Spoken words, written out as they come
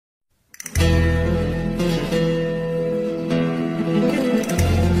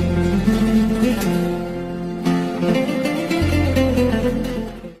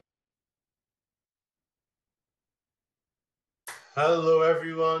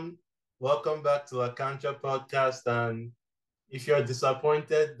Welcome back to our Cancha podcast. And if you're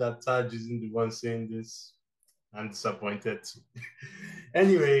disappointed that Taj isn't the one saying this, I'm disappointed too.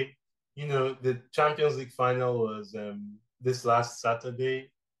 Anyway, the Champions League final was this last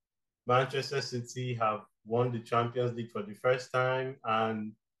Saturday. Manchester City have won the Champions League for the first time,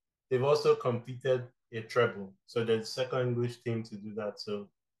 and they've also completed a treble. So they're the second English team to do that. So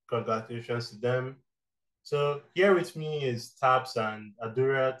congratulations to them. So here with me is Taps and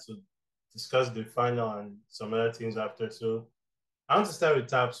Adura to discuss the final and some other things after. So I want to start with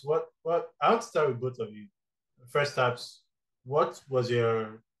Taps. What I want to start with both of you. First, Taps, what was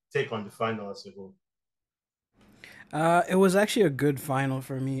your take on the final as a whole? It was actually a good final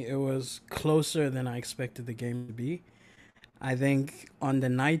for me. It was closer than I expected the game to be. I think on the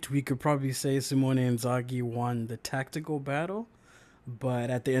night we could probably say Simone Inzaghi won the tactical battle, but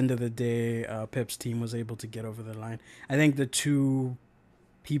at the end of the day, Pep's team was able to get over the line. I think the two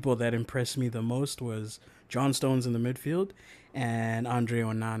people that impressed me the most was John Stones in the midfield and Andre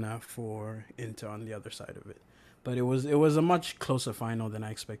Onana for Inter on the other side of it. But it was a much closer final than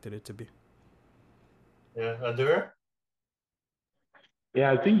I expected it to be. Yeah, Adura?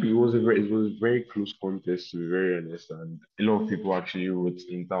 Yeah, I think it was a very close contest to be very honest, and a lot of people actually wrote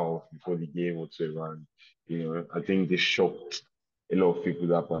Inter off before the game whatsoever. And I think they shocked a lot of people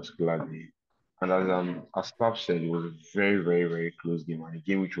that particular day. And as Staff said, it was a very, very, very close game, and a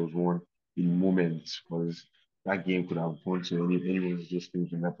game which was won in moments because that game could have gone to anyone's just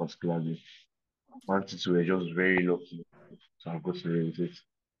thinking that particular day. Man City were just very lucky to have got away with it.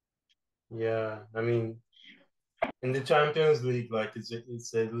 Yeah, I mean, in the Champions League, like it's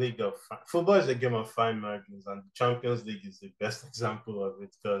a league of football is a game of fine margins, and the Champions League is the best example of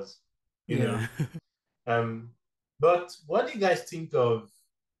it because you know. Yeah. Um, but what do you guys think of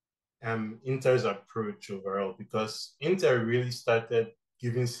Inter's approach overall? Because Inter really started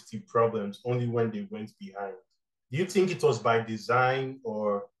giving City problems only when they went behind. Do you think it was by design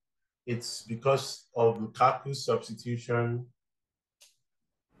or it's because of Lukaku's substitution?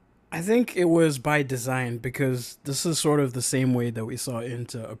 I think it was by design because this is sort of the same way that we saw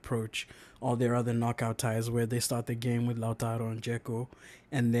Inter approach all their other knockout ties, where they start the game with Lautaro and Dzeko,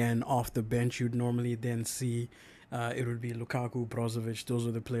 and then off the bench you'd normally then see it would be Lukaku, Brozovic. Those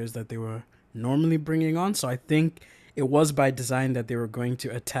were the players that they were normally bringing on. So I think it was by design that they were going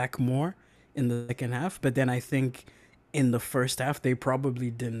to attack more in the second half. But then I think in the first half they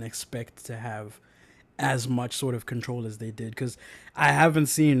probably didn't expect to have as much sort of control as they did because I haven't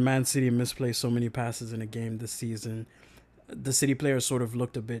seen Man City misplay so many passes in a game this season. The City players sort of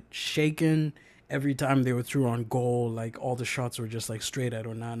looked a bit shaken every time they were through on goal. Like all the shots were just like straight at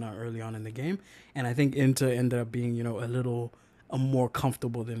Onana early on in the game, and I think Inter ended up being a little more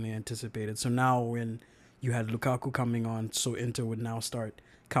comfortable than they anticipated. So now when you had Lukaku coming on, so Inter would now start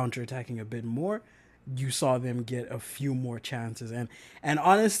counterattacking a bit more. You saw them get a few more chances, and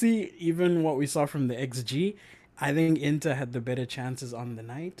honestly, even what we saw from the XG, I think Inter had the better chances on the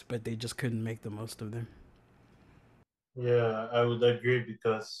night, but they just couldn't make the most of them. Yeah, I would agree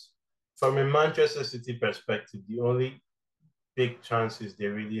because from a Manchester City perspective, the only big chances they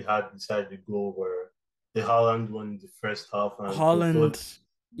really had beside the goal were the Haaland one in the first half and the Foden. Holland,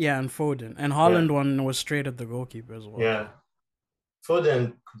 yeah, and Foden, and Yeah, Holland one was straight at the goalkeeper as well. yeah.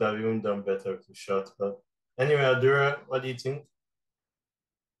 Foden could have even done better with the shot. But anyway, Adura, what do you think?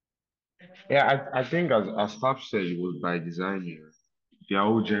 Yeah, I think as Staff said, it was by design here. Their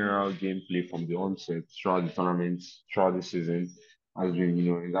whole general gameplay from the onset throughout the tournament, throughout the season, has been,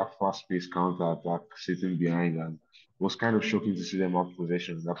 in that fast-paced counter-attack, sitting behind, and it was kind of shocking to see them have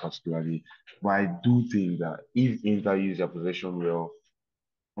possession in that particularly. But I do think that if Inter use their possession well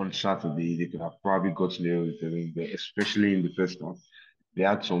on Saturday, they could have probably gotten away with the win there, especially in the first half. They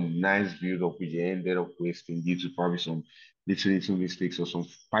had some nice build up which they ended up wasting due to probably some little mistakes or some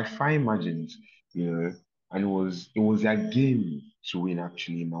by fine margins, you know. And it was their game to win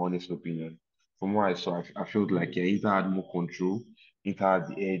actually, in my honest opinion. From what I saw, I felt like yeah, Inter had more control, Inter had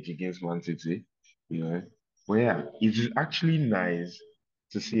the edge against Man City, you know. But yeah, it's actually nice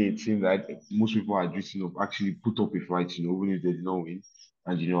to see a team that most people are dressing up actually put up a fight, even if they did not win.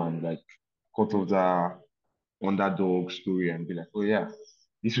 And and like cut off the underdog story and be like, oh yeah,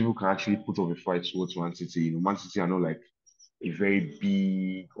 these people can actually put up a fight towards Man City. Man City are not like a very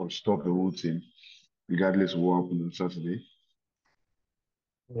big, unstoppable team, regardless of what happened on Saturday.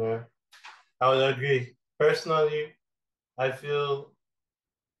 Yeah, I would agree. Personally, I feel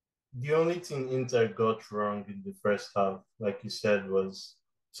the only thing Inter got wrong in the first half, like you said, was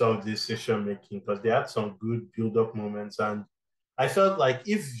some decision making because they had some good build up moments. And I felt like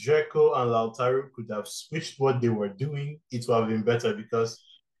if Dzeko and Lautaro could have switched what they were doing, it would have been better because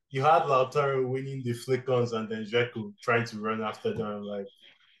you had Lautaro winning the flick-ons and then Dzeko trying to run after them. Like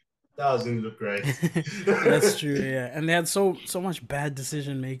that doesn't look right. That's true, yeah. And they had so much bad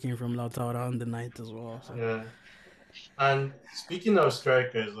decision making from Lautaro on the night as well. So Yeah. And speaking of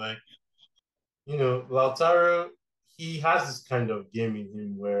strikers, like Lautaro, he has this kind of game in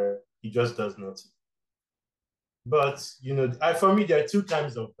him where he just does nothing. But for me, there are two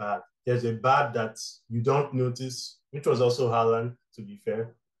kinds of bad. There's a bad that you don't notice, which was also Haaland, to be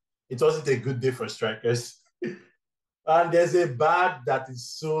fair. It wasn't a good day for strikers. And there's a bad that is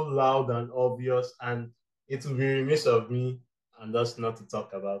so loud and obvious, and it will be remiss of me and us not to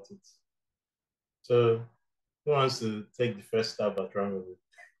talk about it. So, who wants to take the first stab at running with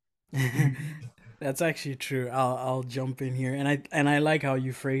it? that's actually true. I'll jump in here, and I like how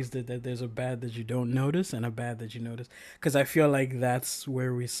you phrased it that there's a bad that you don't notice and a bad that you notice, because I feel like that's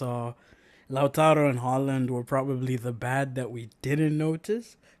where we saw Lautaro and Holland were probably the bad that we didn't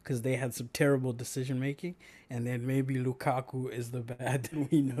notice because they had some terrible decision making, and then maybe Lukaku is the bad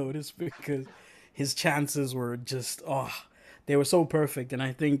that we noticed because his chances were just they were so perfect, and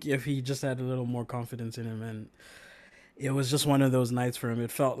I think if he just had a little more confidence in him, and it was just one of those nights for him.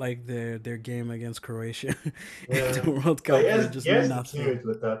 It felt like their game against Croatia in Yeah. the World But Cup where here's just here's the thing nothing. with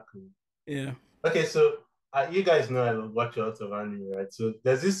Lukaku. Yeah, Okay, so you guys know I watch a lot of anime, right? So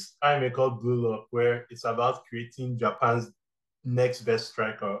there's this anime called Blue Lock where it's about creating Japan's next best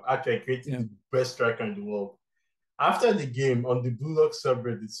striker, actually creating yeah. the best striker in the world. After the game on the Blue Lock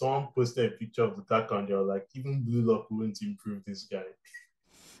subreddit, someone posted a picture of Lukaku and they were like, even Blue Lock wouldn't improve this guy.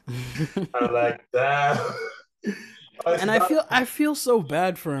 I'm like, damn. And Honestly, that, I feel so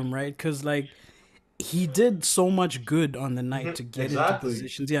bad for him, right? Because like he did so much good on the night to get into exactly,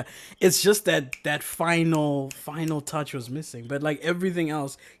 positions. Yeah, it's just that final touch was missing. But like everything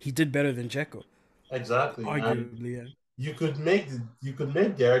else, he did better than Dzeko, exactly. And arguably. Yeah, you could make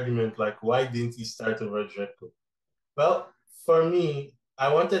the argument like, why didn't he start over Dzeko? Well, for me,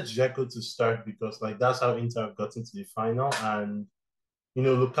 I wanted Dzeko to start because like that's how Inter have gotten to the final, and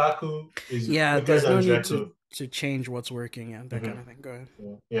Lukaku is yeah. quicker There's than no need Dzeko. to change what's working and that kind Mhm. of thing. Go ahead.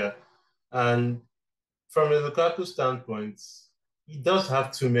 Yeah, yeah, and from a Lukaku standpoint, he does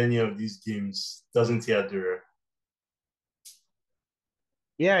have too many of these games, doesn't he, Adura?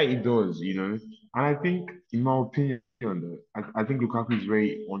 Yeah, it does, And I think, in my opinion, I think Lukaku is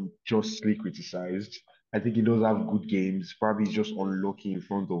very unjustly criticized. I think he does have good games. Probably he's just unlucky in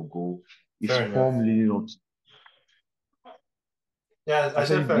front of goal. His Fair enough. form leading up Yeah, I I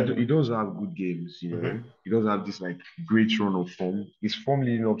said said fair he enough. does have good games, Hmm. He does have this like great run of form. His form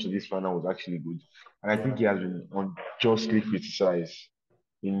leading up to this final was actually good. And I think Yeah, he has been unjustly criticized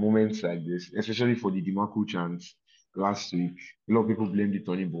in moments like this, especially for the Dimaco chance last week. A lot of people blamed it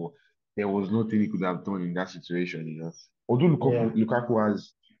on him, but there was nothing he could have done in that situation. Although yeah, Lukaku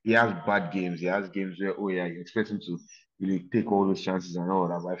has bad games. He has games where, oh yeah, you expect him to really take all those chances and all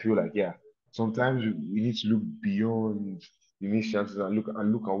that. But I feel like, yeah, sometimes we need to look beyond the missed chances and look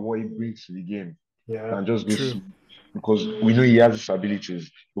at what he brings to the game yeah, than just True. those, because we know he has his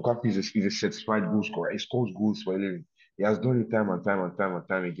abilities. Lukaku is a certified goal scorer. He scores goals for a living. He has done it time and time and time and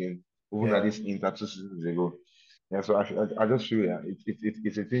time again, even at yeah, this Inter 2 seasons ago. Yeah, so I just feel, yeah,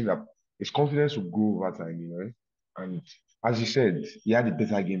 it's a thing that his confidence will grow over time. And as you said, he had a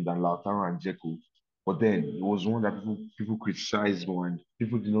better game than Lautaro and Dzeko, but then it was one that people criticized more, and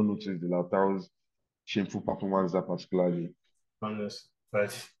people did not notice the Lautaro's shameful performance that particularly. honest.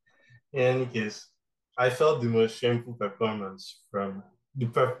 But in any case, I felt the most shameful performance from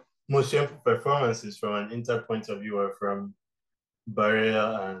most shameful performances from an Inter point of view are from Barrea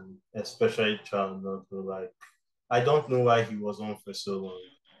and especially Çalhanoğlu. Like, I don't know why he was on for so long.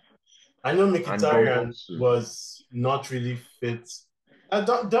 I know And Dombom Mkhitaryan too. was not really fit.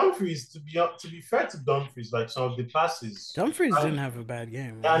 Dumfries, to be fair to Dumfries, like some of the passes Dumfries and, didn't have a bad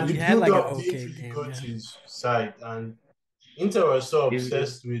game. and He the had build like an up didn't okay really game. go Yeah. to his side. And Inter was so Is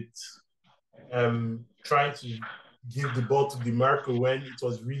obsessed with trying to give the ball to DiMarco when it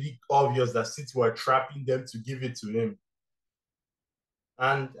was really obvious that City were trapping them to give it to him.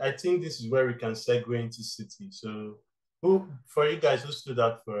 And I think this is where we can segue into City. So, who for you guys who stood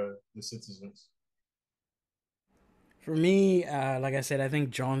out for the citizens? For me, like I said, I think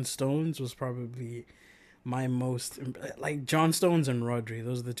John Stones was probably my most like John Stones and Rodri.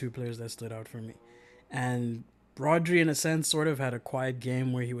 Those are the two players that stood out for me. And Rodri, in a sense, sort of had a quiet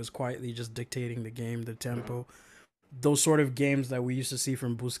game where he was quietly just dictating the game, the tempo. Those sort of games that we used to see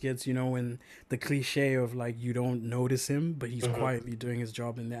from Busquets, when the cliche of like you don't notice him, but he's Mm-hmm. quietly doing his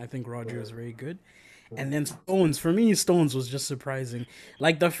job. And I think Rodri Yeah. was very good. And then Stones, for me, Stones was just surprising.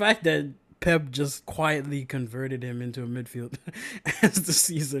 Like the fact that Pep just quietly converted him into a midfield as the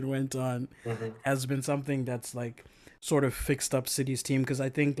season went on Mm-hmm. has been something that's like sort of fixed up City's team because I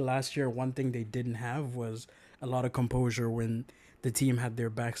think last year one thing they didn't have was a lot of composure when the team had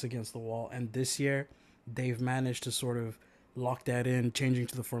their backs against the wall, and this year they've managed to sort of lock that in, changing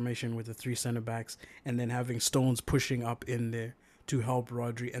to the formation with the three center backs, and then having Stones pushing up in there to help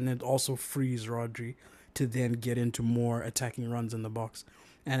Rodri, and then also freeze Rodri to then get into more attacking runs in the box.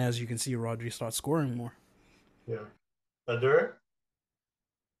 And as you can see, Rodri starts scoring more. Yeah. Adora?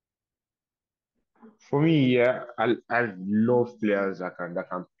 For me, yeah, I love players that can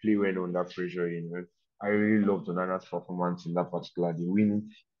play well under pressure. I really loved Onana's performance in that particular day.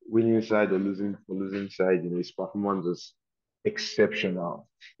 Winning side or losing side, his performance was exceptional.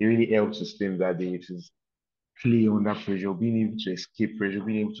 He really helped sustain that day. His play under pressure, being able to escape pressure,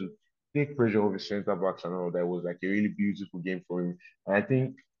 being able to take pressure off his centre backs and all that was like a really beautiful game for him. And I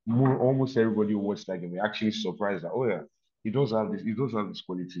think almost everybody who watched that game were actually surprised that, oh yeah, he does have this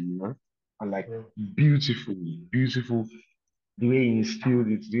quality. And like Yeah. beautiful, beautiful the way he instilled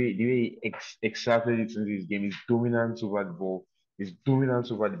it, the way he exerted it in this game, his dominance over the ball, his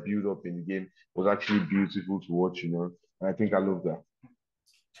dominance over the build up in the game was actually beautiful to watch. And I think I love that.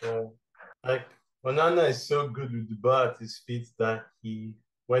 Yeah. Like Onana is so good with the ball at his feet that he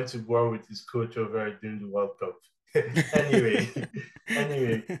went to war with his coach over it during the World Cup. Anyway,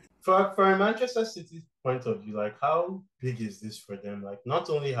 anyway, for a Manchester City point of view, like how big is this for them? Like not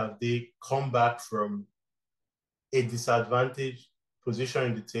only have they come back from a disadvantaged position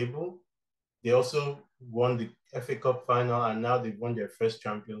in the table, they also won the FA Cup final and now they've won their first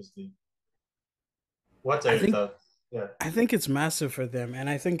Champions League. What are I your think thoughts? Yeah. I think it's massive for them, and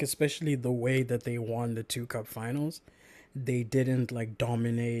I think especially the way that they won the two cup finals, they didn't like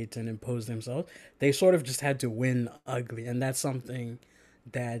dominate and impose themselves. They sort of just had to win ugly, and that's something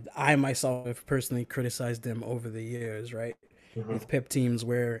that I myself have personally criticized them over the years, right? Mm-hmm. With Pep teams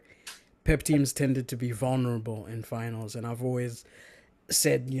where Pep teams tended to be vulnerable in finals, and I've always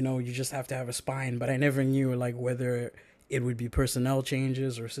said, you just have to have a spine, but I never knew like whether it would be personnel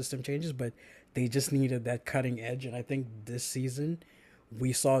changes or system changes, but they just needed that cutting edge. And I think this season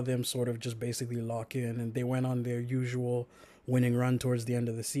we saw them sort of just basically lock in, and they went on their usual winning run towards the end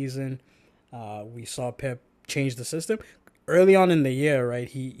of the season. We saw Pep change the system early on in the year, right?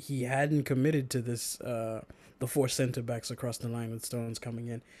 He hadn't committed to this the four center backs across the line with Stones coming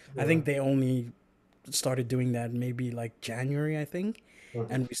in. I Yeah. think they only started doing that maybe like January, I think,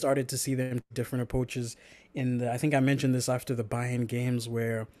 Mm-hmm. and we started to see them different approaches in the. I think I mentioned this after the Bayern games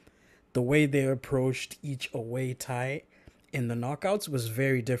where the way they approached each away tie in the knockouts was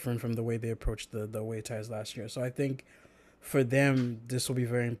very different from the way they approached the away ties last year. So I think for them, this will be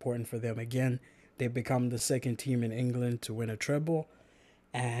very important for them. Again, they've become the second team in England to win a treble,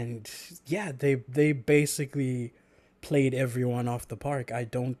 and yeah, they basically played everyone off the park. I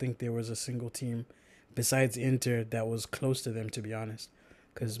don't think there was a single team besides Inter that was close to them, to be honest.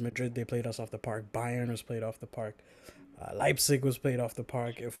 Because Madrid, they played us off the park. Bayern was played off the park. Leipzig was played off the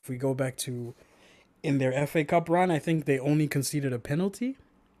park. If we go back to in their FA Cup run, I think they only conceded a penalty,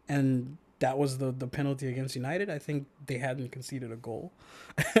 and that was the penalty against United. I think they hadn't conceded a goal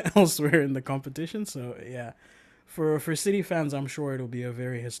elsewhere in the competition. So yeah, for City fans, I'm sure it'll be a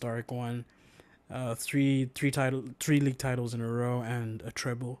very historic one. Three league titles in a row and a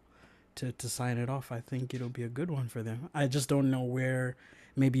treble to sign it off. I think it'll be a good one for them. I just don't know where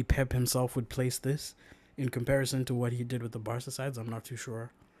maybe Pep himself would place this in comparison to what he did with the Barca sides. I'm not too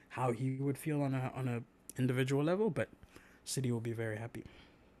sure how he would feel on a individual level, but City will be very happy.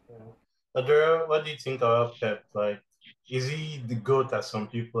 Yeah. Adora, what do you think about Pep? Like, is he the GOAT, as some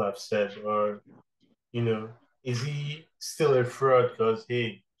people have said, or you know, is he still a fraud? Because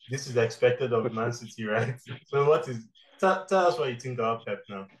hey, this is expected of Man City, right? So, tell us what you think about Pep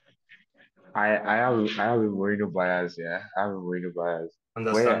now, I have a Mourinho bias, yeah. I have a Mourinho bias. But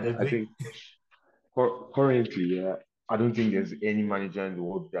yeah, I understandably. think currently, yeah, I don't think there's any manager in the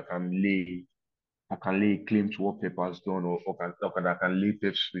world that can lay claim to what Pep has done or that can lay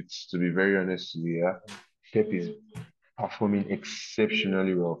Pep's feet, to be very honest with you, yeah. Pep is performing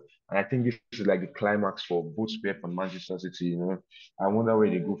exceptionally well. And I think this is like the climax for both Pep and Manchester City. I wonder where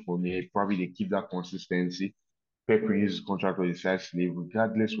they go from here. Probably they keep that consistency. Pep renews his contract or decides to leave,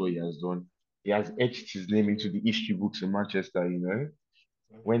 regardless what he has done. He has etched his name into the history books in Manchester.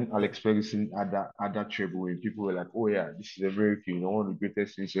 When Alex Ferguson had that treble, when people were like, "Oh yeah, this is a very one of the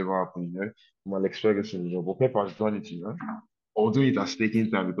greatest things ever happened," from Alex Ferguson. But Pep has done it. Although it has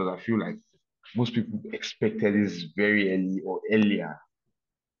taken time because I feel like most people expected this very early or earlier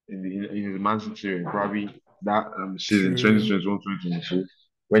in the Man City, and probably that season True. 2021-2022.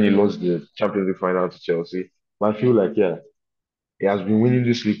 when he lost the Champions League final to Chelsea. But I feel like yeah, he has been winning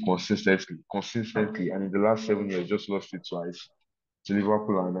this league consistently, and in the last 7 years, just lost it twice to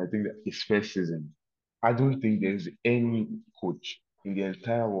Liverpool, and I think that his first season. I don't think there's any coach in the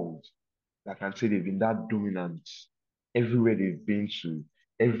entire world that can say they've been that dominant everywhere they've been to,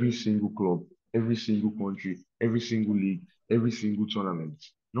 every single club, every single country, every single league, every single tournament.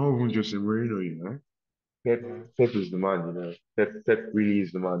 Not even Jose Mourinho, you know. Pep, Yeah, Pep is the man, you know. Pep really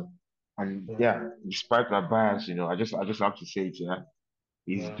is the man. And yeah, yeah, despite my bias, I just have to say it, yeah.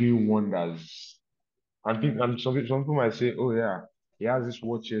 He's yeah, doing wonders. And some people might say, oh yeah, he has this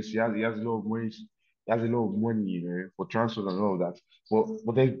watches, he has a lot of money, he has a lot of money, for transfers and all of that.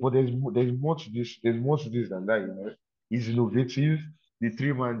 But there's more to this. There's more to this than that. He's innovative. The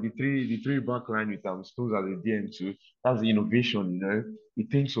three back line with Stones as a DM2. That's the innovation. He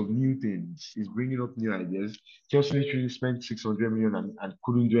thinks of new things. He's bringing up new ideas. Chelsea literally spent 600 million and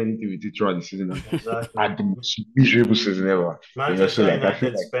couldn't do anything with it throughout the season. And exactly. had the most miserable season ever. So Manchester like I feel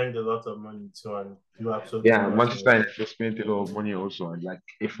United like spend a lot of money too and do absolutely yeah, nothing Manchester with it. United spent a lot of money also, and like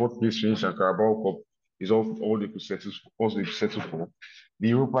a fourth place finish and Carabao Cup is all they could settle, all they could settle for. The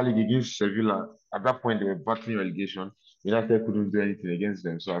Europa League against Sevilla, at that point they were battling relegation. United couldn't do anything against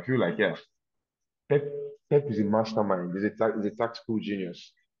them, so I feel like yeah, Pep, Pep is a mastermind. He's a tactical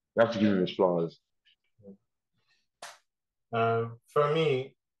genius. You have to give him his flowers. For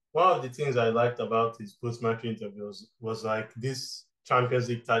me, one of the things I liked about his post-match interviews was like this Champions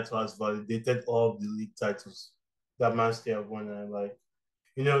League title has validated all of the league titles that Man City have won. And I'm like,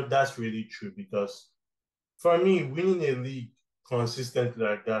 that's really true because for me, winning a league consistently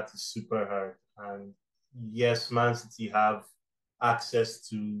like that is super hard. And yes, Man City have access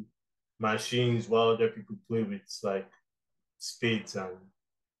to machines while other people play with like spades and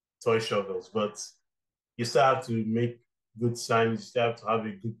toy shovels, but you still have to make good signs, you still have to have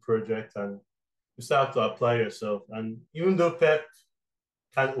a good project, and you still have to apply yourself. And even though Pep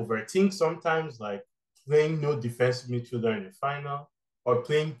can overthink sometimes, like playing no defensive midfielder in the final or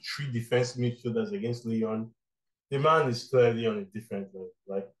playing three defensive midfielders against Leon, the man is clearly on a different level.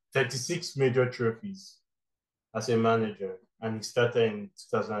 Like 36 major trophies as a manager, and he started in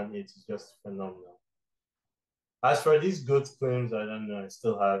 2008 is just phenomenal. As for these GOAT claims, I don't know. I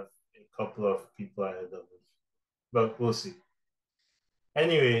still have a couple of people ahead of him, but we'll see.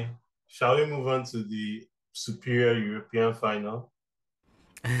 Anyway, shall we move on to the superior European final?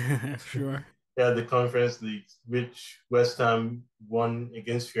 Sure. Yeah, the Conference League, which West Ham won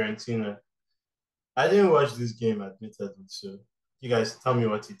against Fiorentina. I didn't watch this game, admittedly, so you guys tell me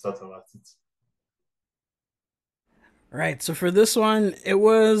what you thought about it. Right. So for this one, it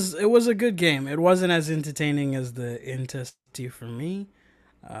was a good game. It wasn't as entertaining as the Intercity for me.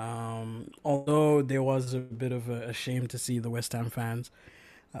 Although there was a bit of a shame to see the West Ham fans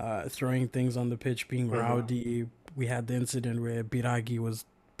throwing things on the pitch, being Mm-hmm. rowdy. We had the incident where Biragi was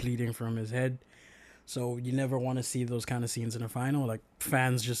bleeding from his head. So you never want to see those kind of scenes in a final. Like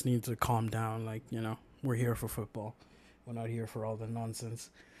fans just need to calm down. Like we're here for football. We're not here for all the nonsense.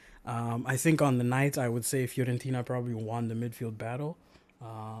 I think on the night, I would say Fiorentina probably won the midfield battle.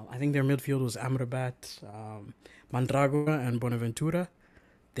 I think their midfield was Amrabat, Mandragora, and Bonaventura.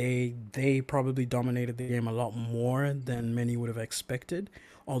 They probably dominated the game a lot more than many would have expected.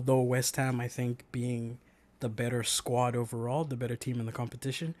 Although West Ham, I think, being the better squad overall, the better team in the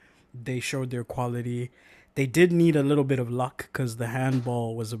competition, they showed their quality. They did need a little bit of luck because the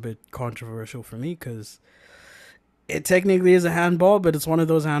handball was a bit controversial for me because it technically is a handball, but it's one of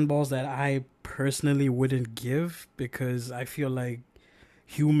those handballs that I personally wouldn't give because I feel like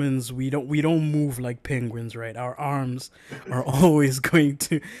humans we don't move like penguins, right? Our arms are always going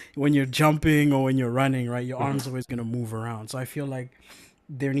to, when you're jumping or when you're running, right, your arms are always going to move around. So I feel like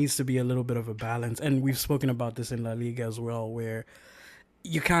there needs to be a little bit of a balance, and we've spoken about this in La Liga as well, where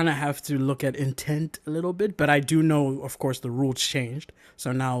you kind of have to look at intent a little bit. But I do know, of course, the rules changed,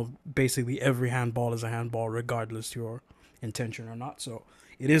 so now basically every handball is a handball regardless your intention or not. So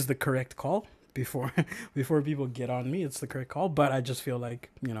it is the correct call. Before before people get on me, it's the correct call. But I just feel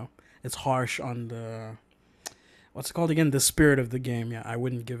like it's harsh on the, what's it called again, the spirit of the game. Yeah, I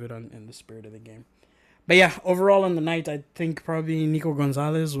wouldn't give it on in the spirit of the game. But yeah, overall on the night, I think probably Nico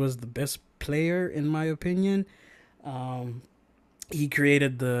Gonzalez was the best player in my opinion. um he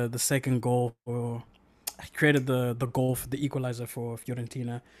created the second goal for, he created the goal for the equalizer for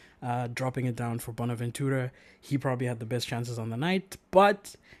Fiorentina, dropping it down for Bonaventura. He probably had the best chances on the night,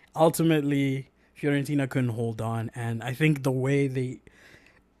 but ultimately Fiorentina couldn't hold on, and I think the way they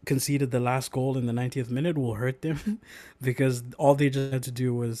conceded the last goal in the 90th minute will hurt them because all they just had to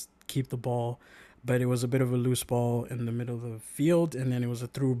do was keep the ball. but it was a bit of a loose ball in the middle of the field, and then it was a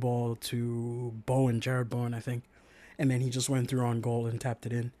through ball to Bowen, Jared Bowen, I think, and then he just went through on goal and tapped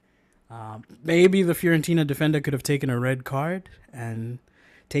it in. Maybe the Fiorentina defender could have taken a red card and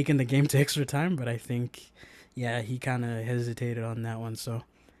taken the game to extra time, but I think, yeah, he kind of hesitated on that one. So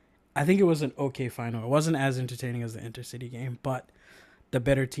I think it was an okay final. It wasn't as entertaining as the Intercity game, but the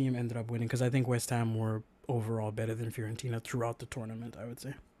better team ended up winning because I think West Ham were overall better than Fiorentina throughout the tournament, I would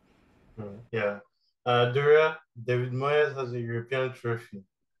say. Yeah. Dura, David Moyes has a European trophy.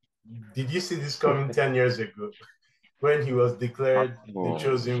 Did you see this coming 10 years ago when he was At declared the all.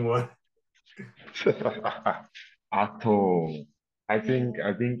 chosen one? At all. I think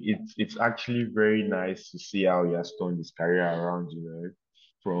it's actually very nice to see how he has turned his career around,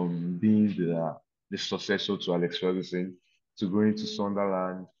 from being the successor to Alex Ferguson to going to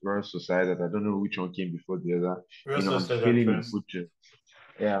Sunderland, Royal Society. I don't know which one came before the other, We also and said that failing in first. both jobs.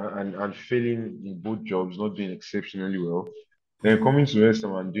 Yeah, and failing in both jobs, not doing exceptionally well. Then coming to West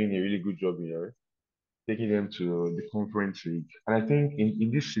Ham and doing a really good job, taking them to the Conference League. And I think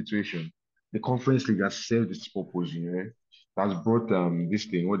in this situation, the Conference League has served its purpose, It has brought this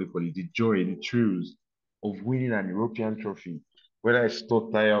thing, what they call it, the joy, the thrills of winning an European trophy. Whether it's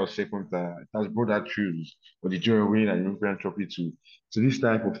third tier or second tier, it has brought that thrills or the joy of winning an European trophy to this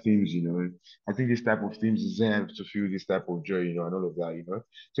type of teams, I think this type of teams deserve to feel this type of joy, and all of that.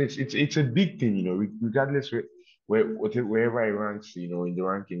 So it's a big thing, regardless wherever it ranks, in the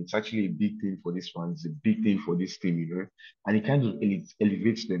ranking, it's actually a big thing for this fans, it's a big thing for this team, and it kind of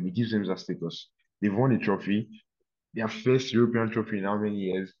elevates them, it gives them that status. They've won a trophy, their first European trophy in how many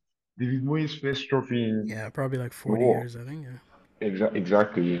years? David Moyes' first trophy Yeah, probably like in 40 what? years, I think. Yeah.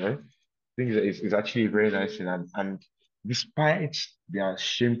 Exactly, I think it's actually a very nice thing, and despite their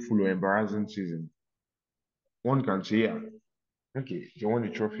shameful or embarrassing season, one can say, yeah, okay, they won the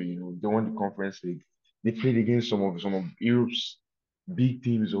trophy, they won the Conference League. They played against some of Europe's big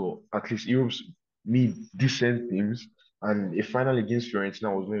teams, or at least Europe's mid decent teams. And a final against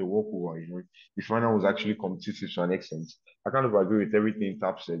Fiorentina was not a walkover. The final was actually competitive to an extent. I kind of agree with everything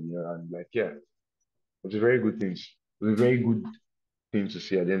Tap said, and like, yeah, it was a very good thing. It was a very good thing to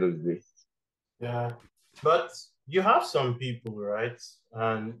see at the end of the day. Yeah. But you have some people, right?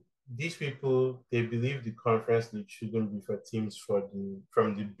 And these people, they believe the Conference League shouldn't be for teams from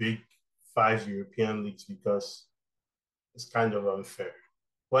the big five European leagues because it's kind of unfair.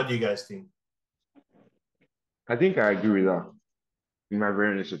 What do you guys think? I think I agree with that. In my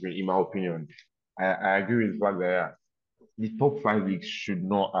very honest opinion, in my opinion, I agree with the fact that yeah, the top five leagues should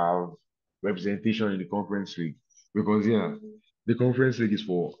not have representation in the conference league because yeah, the conference league is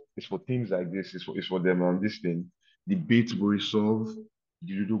for teams like this. It's for them this thing. The Bate Borisov,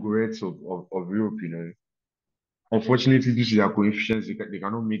 the Ludogorets of Europe. Unfortunately, due to their coefficients, they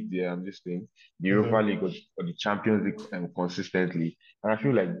cannot make this thing, the Europa Mm-hmm. League or the Champions League consistently. And I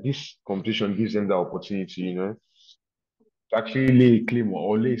feel like this competition gives them the opportunity, to actually lay a claim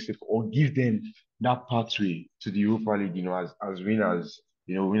or lay a stake or give them that pathway to the Europa League, as winners,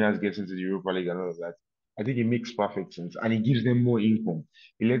 winners get into the Europa League and all of that. I think it makes perfect sense and it gives them more income.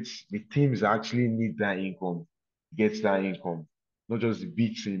 It lets the teams that actually need that income get that income, not just the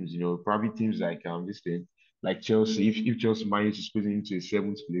big teams, probably teams like this thing, like Chelsea. If Chelsea manage to squeeze into a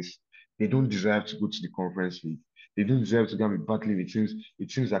seventh place, they don't deserve to go to the Conference League. They don't deserve to go and be battling with teams. It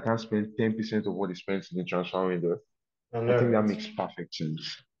seems that can't spend 10% of what they spent in the transfer window. I I know, think that right? makes perfect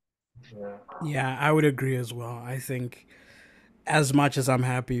sense. Yeah. Yeah, I would agree as well. I think as much as I'm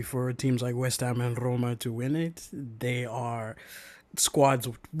happy for teams like West Ham and Roma to win it, they are squads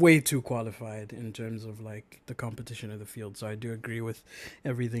way too qualified in terms of like the competition of the field. So I do agree with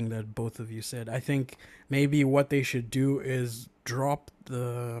everything that both of you said. I think maybe what they should do is drop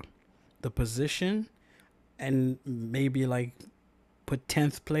the position and maybe like put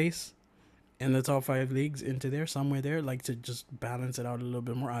 10th place in the top five leagues into there, somewhere there, like to just balance it out a little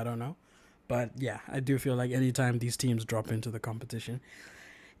bit more. I don't know. But yeah, I do feel like anytime these teams drop into the competition,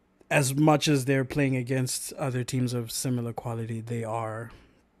 as much as they're playing against other teams of similar quality, they are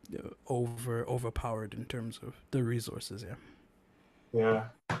overpowered in terms of the resources. Yeah.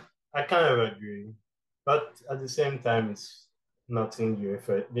 Yeah. I kind of agree. But at the same time, it's nothing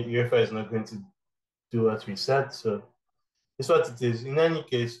UEFA. The UEFA is not going to do what we said. So it's what it is. In any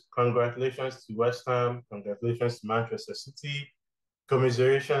case, congratulations to West Ham. Congratulations to Manchester City.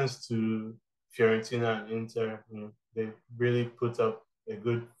 Commiserations to Fiorentina and Inter. They really put up a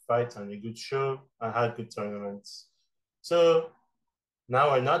good fight and a good show and had good tournaments. So now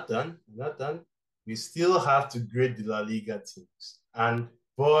we're not done. We're not done. We still have to grade the La Liga teams. And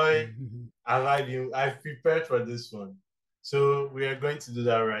boy, Mm-hmm. I've prepared for this one. So we are going to do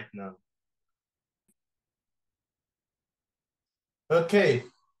that right now. Okay,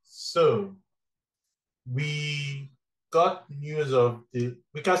 so we got news of the.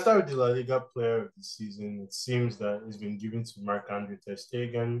 We can start with the La Liga player of the season. It seems that it's been given to Marc-Andre ter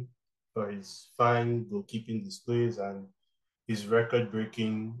Stegen for his fine goalkeeping displays and his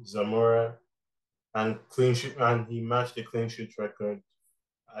record-breaking Zamora and clean sheet, and he matched the clean sheet record.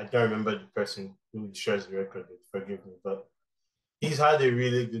 I don't remember the person who shares the record with, forgive me, but he's had a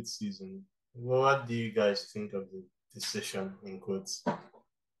really good season. Well, what do you guys think of the decision in quotes?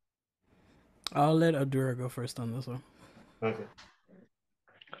 I'll let Adura go first on this one. Okay.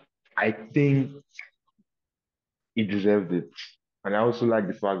 I think he deserved it. And I also like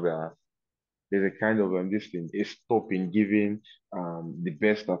the fact that there's a kind of this thing, a stop in giving the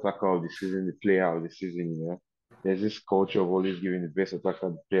best attacker of the season, the player of the season, you know. There's this culture of always giving the best attacker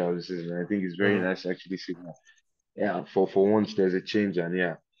the player of the season. And I think it's very Mm, nice to actually see that. Yeah, for once there's a change, and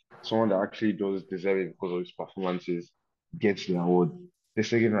yeah, someone that actually does deserve it because of his performances gets the award. The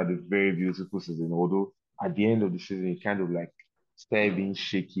second had a very beautiful season, although at the end of the season he kind of like started being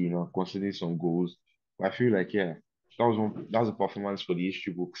shaky, you know, conceding some goals. But I feel like yeah, that was a performance for the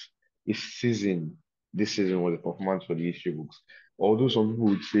history books. This season was a performance for the history books. Although some people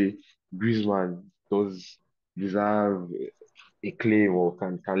would say Griezmann does deserve a claim or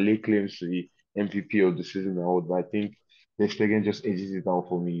can lay claims to the MVP of the season award, but I think the Stegen just edges it out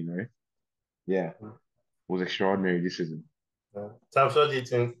for me, you know. Yeah, it mm, was extraordinary this season. yeah. Tabs, what do you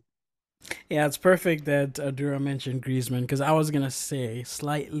think? Yeah, it's perfect that Adura mentioned Griezmann because I was gonna say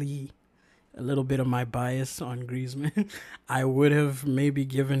slightly a little bit of my bias on Griezmann. I would have maybe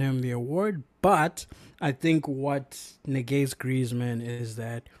given him the award, but I think what negates Griezmann is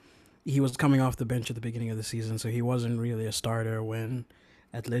that he was coming off the bench at the beginning of the season, so he wasn't really a starter when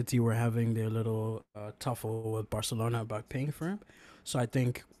Atleti were having their little tuffle with Barcelona about paying for him. So I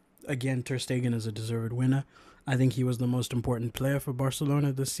think again Ter Stegen is a deserved winner. I think he was the most important player for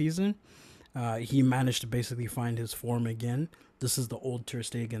Barcelona this season. He managed to basically find his form again. This is the old Ter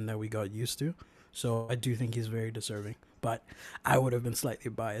Stegen that we got used to. So I do think he's very deserving. But I would have been slightly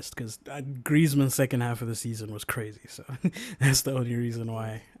biased because Griezmann's second half of the season was crazy. So that's the only reason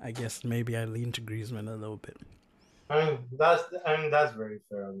why I guess maybe I lean to Griezmann a little bit. I mean that's very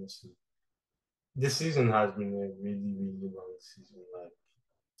fair, honestly. This season has been a really, really long season. Like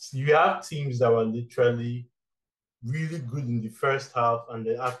you have teams that were literally really good in the first half, and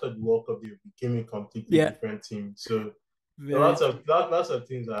then after the World Cup, they became a completely Yeah, different team. So very true. lots of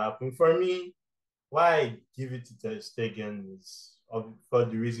things that happen. For me, why I give it to Ter Stegen is for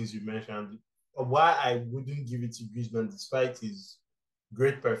the reasons you mentioned. Why I wouldn't give it to Griezmann despite his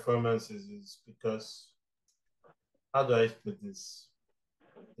great performances is because how do I put this?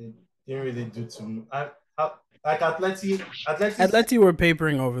 It didn't really do too much. Like Atleti were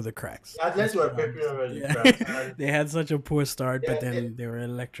papering over the cracks. Let's Atleti be were peppering honest. over the Yeah, cracks, and they had such a poor start, but yeah, then they were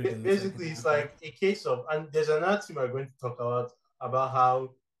electric in the second basically it's half. Yeah. like a case of, and there's another thing we're going to talk about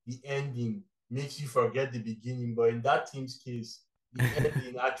how the ending makes you forget the beginning, but in that team's case, the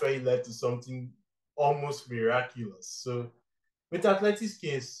ending actually led to something almost miraculous. So with Atleti's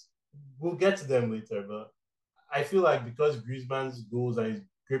case, we'll get to them later, but I feel like because Griezmann's goals and his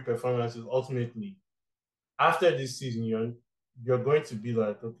great performances ultimately after this season, you're going to be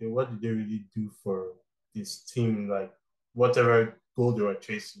like, okay, what did they really do for this team? Like whatever goal they were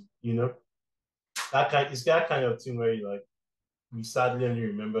chasing, you know? It's that kind of thing where you like we sadly only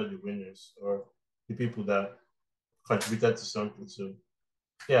remember the winners or the people that contributed to something. So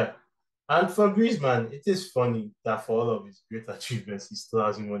yeah. And for Griezmann, it is funny that for all of his great achievements, he still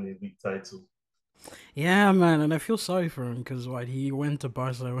hasn't won a league title. Yeah, man, and I feel sorry for him because what he went to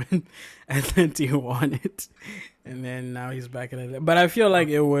Barca when Atleti won it, and then now he's back at it. But I feel like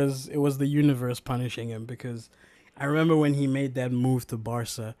it was the universe punishing him because I remember when he made that move to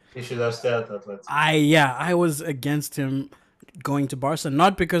Barca. He should have stayed at Atleti. I was against him going to Barca,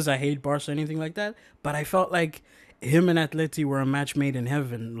 not because I hate Barca or anything like that, but I felt like him and Atleti were a match made in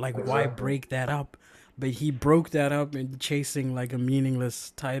heaven. Like, why Exactly. break that up? But he broke that up in chasing like a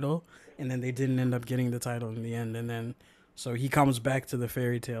meaningless title, and then they didn't end up getting the title in the end. And then, so he comes back to the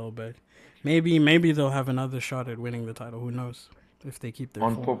fairy tale. But maybe they'll have another shot at winning the title. Who knows if they keep their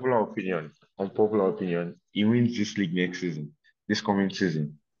form? Unpopular opinion, he wins this league next season, this coming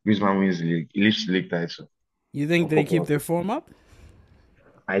season. Griezmann wins the league, he lifts the league title. You think they Unpopular keep their opinion. form up?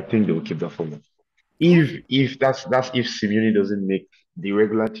 I think they will keep that format. Okay. If that's if Simeone doesn't make the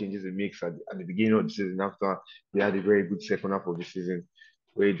regular changes he makes at the beginning of the season after they had a very good second half of the season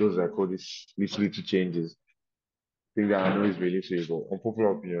where he does like all these little changes. I think that I know is relatable.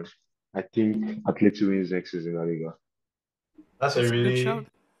 Unpopular opinion. I think Atleti wins next season La Liga. That's a That's a good shout. really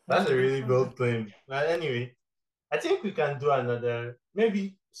That's that's a a good really shout. bold claim. But anyway, I think we can do another,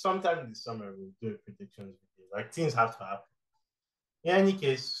 maybe sometime this summer, we'll do a predictions video. Like, things have to happen. In any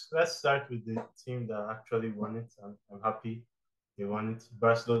case, let's start with the team that actually won it. I'm happy they won it,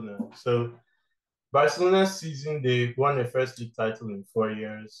 Barcelona. So, Barcelona's season, they won their first league title in 4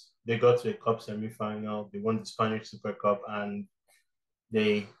 years. They got to a cup semi-final. They won the Spanish Super Cup, and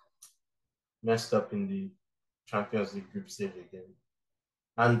they messed up in the Champions League group stage again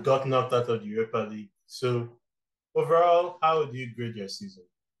and got knocked out of the Europa League. So overall, how would you grade your season?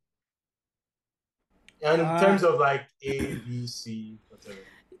 And in Uh, terms of like A, B, C, whatever.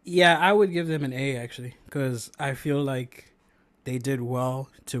 yeah, I would give them an A actually, because I feel like they did well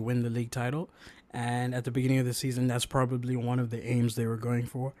to win the league title. And at the beginning of the season, that's probably one of the aims they were going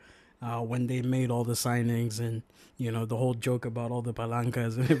for. When they made all the signings and the whole joke about all the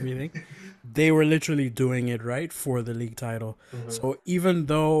palancas and everything, they were literally doing it right for the league title. Mm-hmm. So even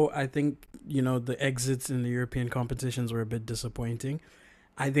though I think the exits in the European competitions were a bit disappointing,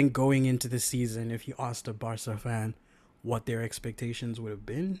 I think going into the season, if you asked a Barca fan what their expectations would have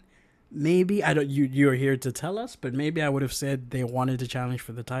been, maybe I don't. You're here to tell us, but maybe I would have said they wanted to challenge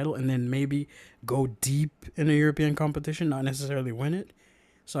for the title and then maybe go deep in a European competition, not necessarily win it.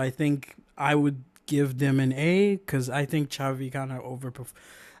 So I think I would give them an A because I think Xavi kind of overperformed.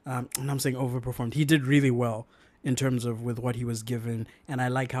 And I'm saying overperformed. He did really well in terms of with what he was given, and I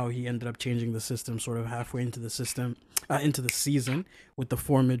like how he ended up changing the system sort of halfway into the system, into the season with the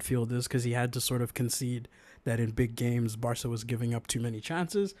four midfielders because he had to sort of concede that in big games Barca was giving up too many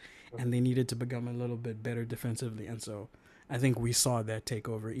chances, and they needed to become a little bit better defensively, and so I think we saw that take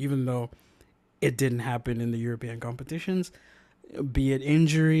over, even though it didn't happen in the European competitions, be it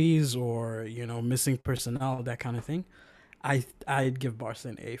injuries or missing personnel, that kind of thing. I'd give Barca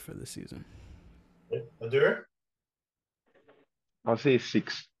an A for this season. Adura? I'll say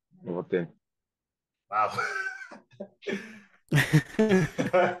 6 over 10. Wow.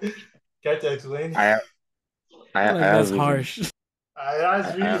 Care to explain? I have, I Like have that's reasons. harsh. That's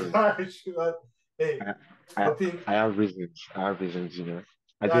I really have harsh. But hey, I, I opinion. I have reasons. I have reasons.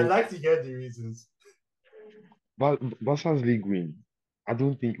 I I'd think like to hear the reasons. Barca's league win. I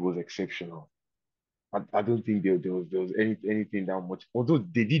don't think it was exceptional. I don't think there was anything that much. Although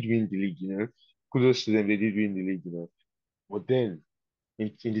they did win the league. Kudos to them, they did win the league. But then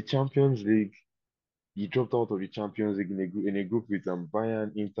in the Champions League, he dropped out of the Champions League in a group with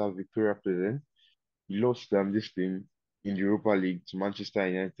Bayern, Inter, Victoria Plzen. He lost this thing in the Europa League to Manchester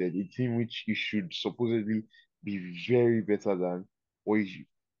United, a team which he should supposedly be very better than, or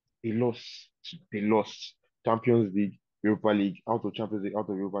they lost Champions League, Europa League, out of Champions League, out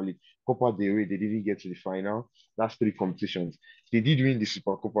of Europa League, Copa del Rey. They didn't get to the final. That's three competitions. They did win the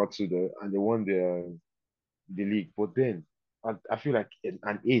Super Copa too, and they won the league. But then I feel like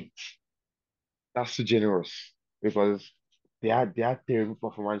an eight, that's too generous because they had terrible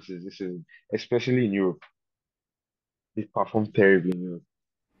performances this season, especially in Europe. They performed terribly in Europe.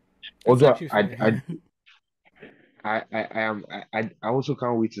 That's Although actually I fair. I Yeah. I am I also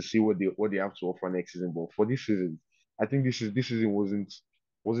can't wait to see what they have to offer next season. But for this season, I think this season wasn't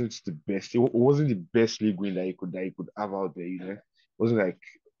the best. It wasn't the best league win that you could have out there. It wasn't like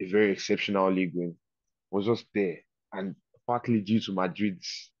a very exceptional league win. It was just there, and partly due to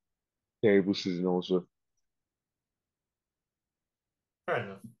Madrid's terrible season also. Fair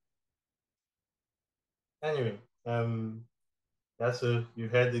enough. Anyway, that's a you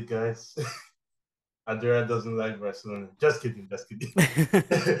heard it, guys. Adura doesn't like Barcelona. Just kidding, just kidding.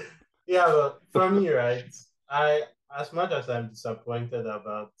 Yeah, but for me, right, I as much as I'm disappointed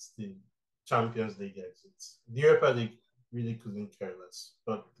about the Champions League exits, the Europa League really couldn't care less.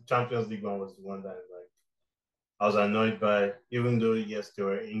 But the Champions League one was the one that I was annoyed by, even though yes, there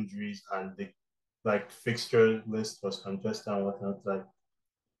were injuries and the like fixture list was congested and whatnot, like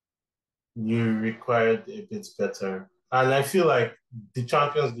you required a bit better. And I feel like the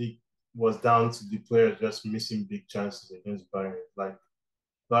Champions League was down to the players just missing big chances against Bayern. Like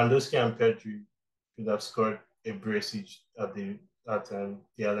Lewandowski and Pedri could have scored a brace each at the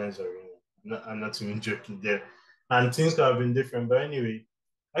Allianz Arena. I'm not even joking there. And things could have been different. But anyway,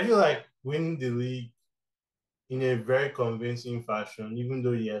 I feel like winning the league in a very convincing fashion, even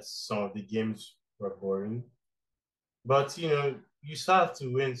though, yes, some of the games were boring. But, you still have to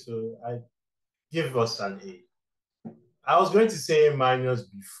win. So I give us an A. I was going to say A minus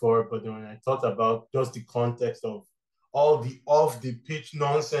before, but then when I thought about just the context of all the off the pitch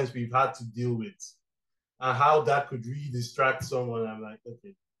nonsense we've had to deal with and how that could really distract someone, I'm like,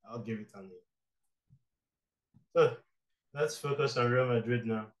 okay, I'll give it an A. So let's focus on Real Madrid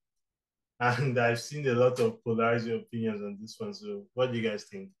now. And I've seen a lot of polarizing opinions on this one. So what do you guys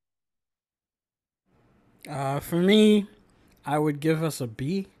think? For me, I would give us a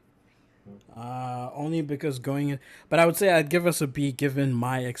B. Mm-hmm. Only because going in, but I would say I'd give us a B given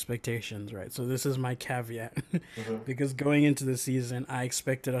my expectations, right? So this is my caveat, Mm-hmm. because going into the season, I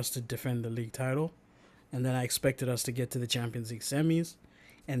expected us to defend the league title, and then I expected us to get to the Champions League semis,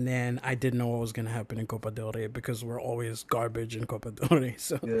 and then I didn't know what was going to happen in Copa del Rey because we're always garbage in Copa del Rey.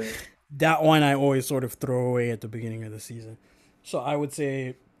 So Yeah. that one I always sort of throw away at the beginning of the season. So I would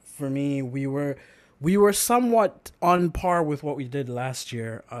say for me we were somewhat on par with what we did last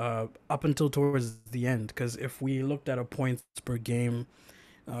year, up until towards the end. Because if we looked at a points per game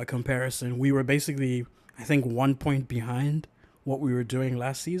comparison, we were basically, I think, 1 point behind what we were doing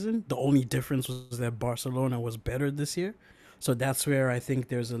last season. The only difference was that Barcelona was better this year. So that's where I think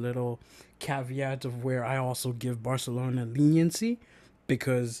there's a little caveat of where I also give Barcelona leniency,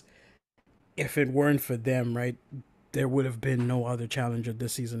 because if it weren't for them, right, there would have been no other challenger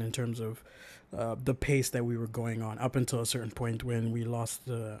this season in terms of the pace that we were going on up until a certain point when we lost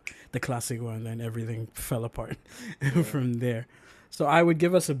the Clasico, and then everything fell apart Yeah. from there. So I would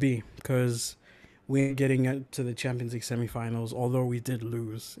give us a B because we're getting to the Champions League semifinals, although we did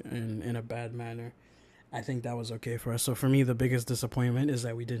lose in a bad manner. I think that was okay for us. So for me, the biggest disappointment is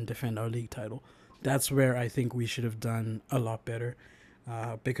that we didn't defend our league title. That's where I think we should have done a lot better,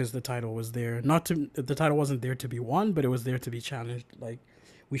 because the title was there. Not to the title wasn't there to be won, but it was there to be challenged. Like,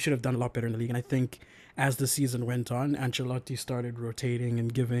 we should have done a lot better in the league. And I think as the season went on, Ancelotti started rotating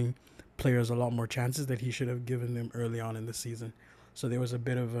and giving players a lot more chances that he should have given them early on in the season. So there was a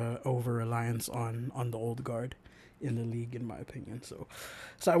bit of a over reliance on the old guard in the league, in my opinion. So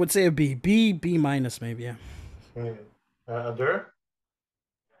I would say a B minus maybe. Yeah. Okay. Adora?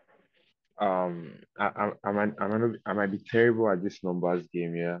 I might be terrible at this numbers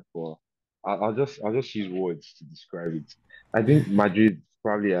game, yeah, but I'll just use words to describe it. I think Madrid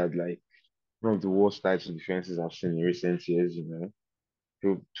probably had like one of the worst types of defenses I've seen in recent years. The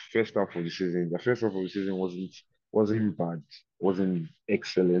the first half of the season wasn't bad, wasn't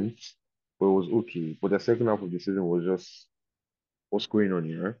excellent, but it was okay. But the second half of the season was just what's going on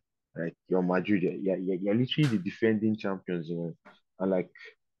here? Like you're Madrid, you're literally the defending champions, and like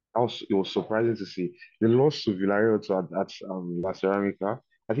it was surprising to see they lost to Villarreal at La Ceramica.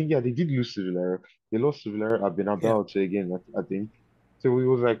 I think yeah they did lose to Villarreal. They lost to Villarreal at Yeah. Bernabeu again. I think so. It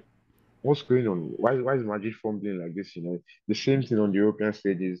was like what's going on? Why is Madrid fumbling like this? The same thing on the European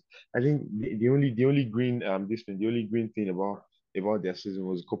stages. I think the only green the only green thing about their season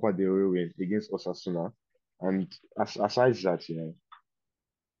was Copa del Rey win against Osasuna, and aside that,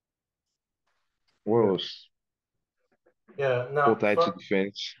 what Yeah. else? Yeah. Poor Now, title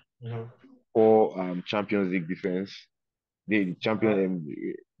defense, mhm. poor Champions League defense. The champion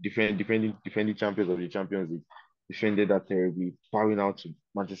Uh, defending champions of the Champions League defended that terribly, bowing out to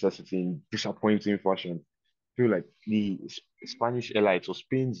Manchester City in disappointing fashion. Feel like the Spanish elites or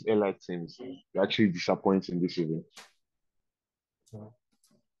Spain's elite teams are actually disappointing this season.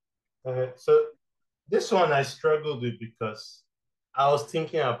 okay. So this one I struggled with because I was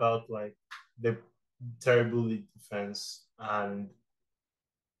thinking about like the terrible league defense, and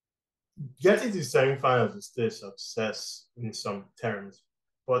getting to the semifinals is still a success in some terms.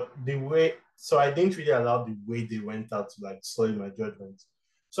 But the way, so I didn't really allow the way they went out to like slay my judgment.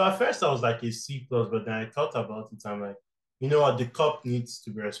 So at first I was like a C plus, but then I thought about it. I'm like, you know what, the cup needs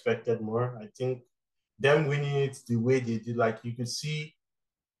to be respected more. I think them winning it the way they did, like you could see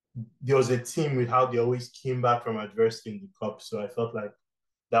there was a team with how they always came back from adversity in the cup. So I felt like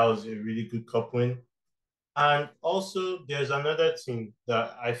that was a really good cup win. And also, there's another thing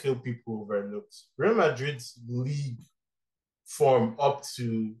that I feel people overlooked. Real Madrid's league form up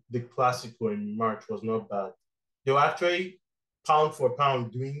to the Clasico in March was not bad. They were actually pound for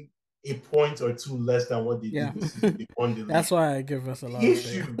pound doing a point or two less than what they Yeah. did the season they won the That's league. why I give us a lot The of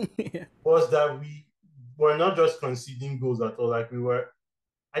there. issue Yeah. was that we were not just conceding goals at all. Like we were,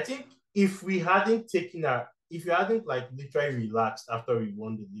 I think if we hadn't like literally relaxed after we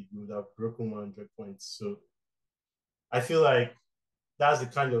won the league, we would have broken 100 points. So I feel like that's the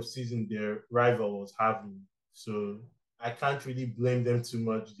kind of season their rival was having. So I can't really blame them too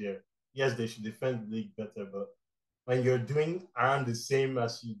much there. Yes, they should defend the league better, but when you're doing around the same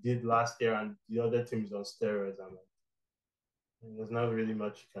as you did last year and the other teams on steroids, I'm like, there's not really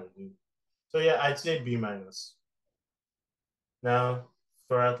much you can do. So yeah, I'd say B minus. Now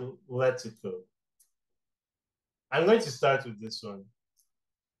for Atletico, I'm going to start with this one.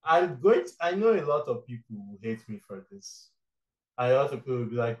 I know a lot of people will hate me for this. A lot of people will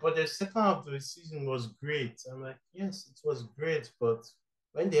be like, but the second half of the season was great. I'm like, yes, it was great, but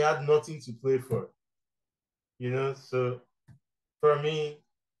when they had nothing to play for, So for me,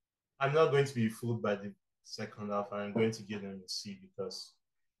 I'm not going to be fooled by the second half, and I'm going to give them a C because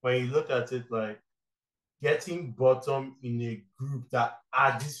when you look at it, like getting bottom in a group that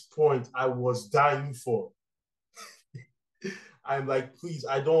at this point I was dying for. I'm like, please,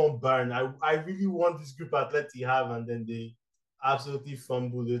 I don't want Bayern. I really want this group Atleti have, and then they absolutely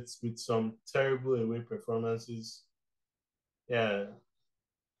fumbled it with some terrible away performances. Yeah,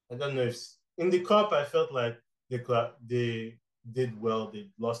 I don't know if in the cup I felt like they did well.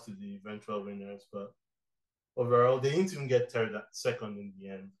 They lost to the eventual winners, but overall they didn't even get third second in the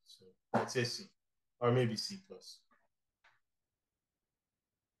end. So I'd say C or maybe C plus.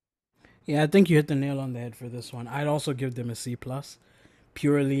 Yeah, I think you hit the nail on the head for this one. I'd also give them a C plus,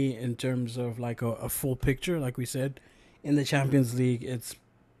 purely in terms of like a full picture. Like we said, in the Champions League,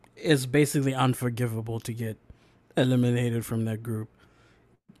 it's basically unforgivable to get eliminated from that group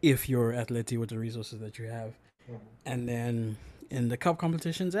if you're Atleti with the resources that you have. Mm-hmm. And then in the cup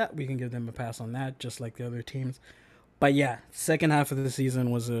competitions, yeah, we can give them a pass on that, just like the other teams. But yeah, second half of the season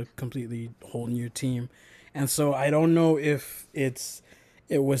was a completely whole new team, and so I don't know if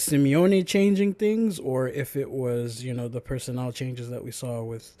it was Simeone changing things or if it was the personnel changes that we saw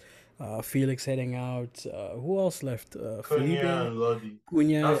with Felix heading out. Who else left? Cunha Felipe, and Lodi. And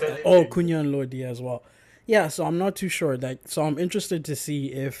Cunha. Oh, Felipe. Cunha and Lodi as well. Yeah, so I'm not too sure. So I'm interested to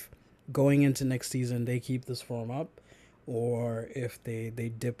see if going into next season they keep this form up, or if they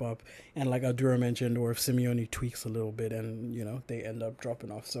dip up, and like Adura mentioned, or if Simeone tweaks a little bit and they end up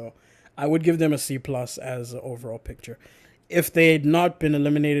dropping off. So I would give them a C plus as an overall picture. If they'd not been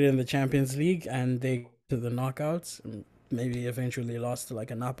eliminated in the Champions League and they to the knockouts, maybe eventually lost to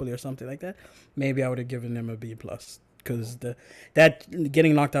like a Napoli or something like that, maybe I would have given them a B plus because the that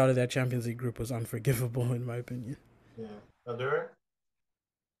getting knocked out of that Champions League group was unforgivable in my opinion. Yeah. Adora?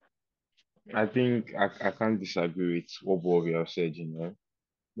 I think I can't disagree with what both of you have said,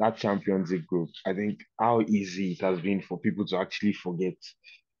 That Champions League group, I think how easy it has been for people to actually forget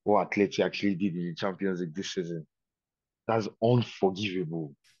what Atleti actually did in the Champions League this season. That's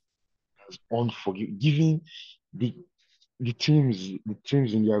unforgivable. That's unforgivable. Given the the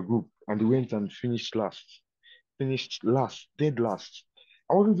teams in their group and they went and finished last, dead last.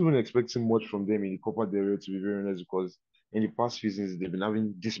 I wasn't even expecting much from them in the Copa del Rey, to be very honest, because in the past seasons they've been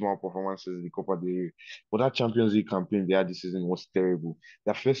having dismal performances in the Copa del Rey. But that Champions League campaign they had this season was terrible.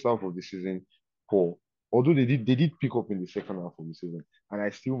 The first half of the season, poor. Although they did pick up in the second half of the season, and I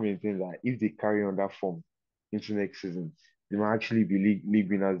still maintain that if they carry on that form into next season, they might actually be league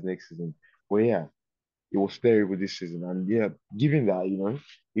winners next season. But yeah, it was terrible this season. And yeah, given that,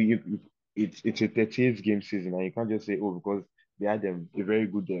 it's a 38 game season, and you can't just say, oh, because they had them a very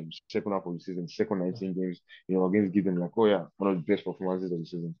good second half of the season, second 19 games, against give them like, oh yeah, one of the best performances of the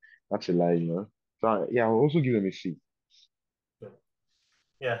season. That's a lie. So yeah, I'll also give them a C.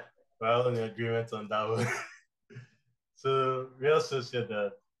 Yeah. We're all in agreement on that one. So Real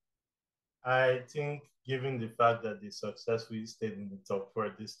Sociedad, I think given the fact that they successfully stayed in the top four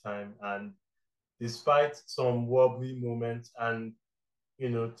this time and despite some wobbly moments and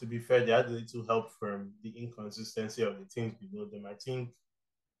to be fair, they had a little help from the inconsistency of the teams below them. I think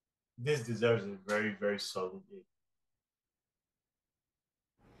this deserves a very, very solid A.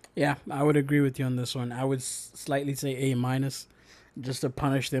 Yeah, I would agree with you on this one. I would slightly say A minus, just to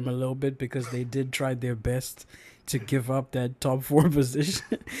punish them a little bit because they did try their best to give up that top four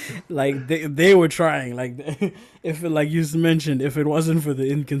position. Like they were trying. Like if like you mentioned, if it wasn't for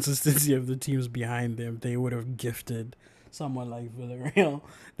the inconsistency of the teams behind them, they would have gifted someone like Villarreal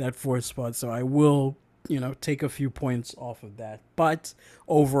that fourth spot. So I will take a few points off of that. But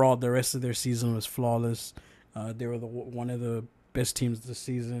overall, the rest of their season was flawless. They were one of the best teams this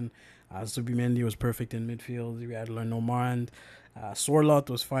season. Zubimendi was perfect in midfield. We had Lenormand. Sorlot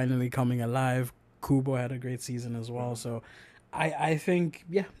was finally coming alive. Kubo had a great season as well. So I think,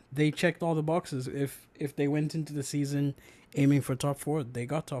 yeah, they checked all the boxes. If they went into the season aiming for top four, they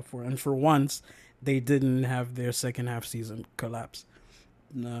got top four. And for once, they didn't have their second half season collapse.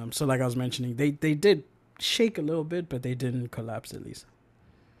 So like I was mentioning, they did shake a little bit, but they didn't collapse at least.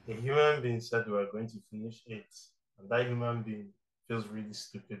 A human being said we were going to finish eighth, and that human being feels really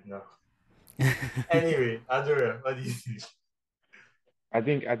stupid now. Anyway, Adora, what do you think? I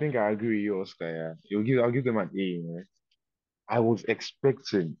think I agree with you, Oscar. Yeah, I'll give them an A. I was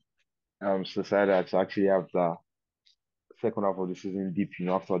expecting Sociedad to actually have the second half of the season deep,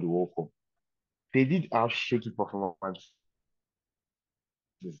 after the World Cup. They did have shaky performance.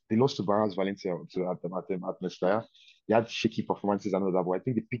 They lost to Barras Valencia at Mestalla. They had shaky performances and all that, but I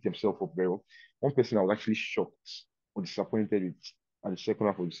think they picked themselves up very well. One person I was actually shocked or disappointed with at the second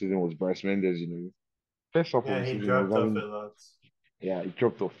half of the season was Bryce Mendes. First half of Yeah, the he season, he was dropped off a having lot. Yeah, it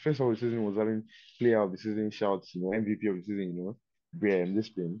dropped off. First of all, the season was having player of the season shouts, MVP of the season, this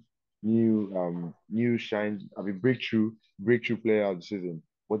thing, new shine, breakthrough player of the season.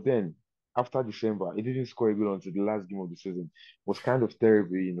 But then after December, he didn't score a goal until the last game of the season. Was kind of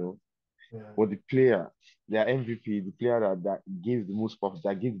terrible. Yeah, But the player, their MVP, the player that gives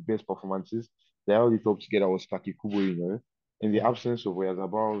that gives the best performances, they all it up together was Taki Kubo. In the yeah, absence of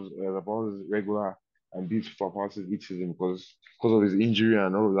Oyarzabal's regular and beautiful performances each season because of his injury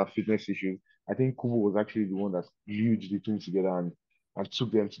and all of that fitness issues, I think Kubo was actually the one that glued the team together and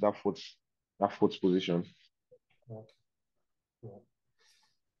took them to that fourth position. yeah, yeah.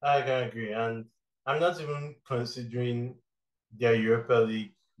 I can agree. And I'm not even considering their Europa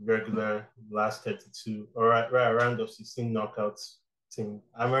League regular last 32 or right around of 16 knockouts team.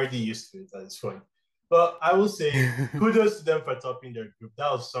 I'm already used to it at this point. But I will say kudos to them for topping their group.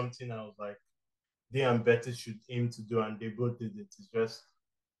 That was something I was like, they and Betis should aim to do, and they both did it. It's just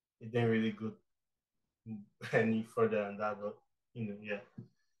it didn't really go any further than that, but yeah.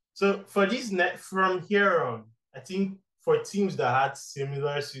 So for this net from here on, I think for teams that had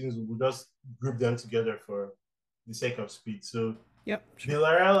similar seasons, we'll just group them together for the sake of speed. So Yep, sure.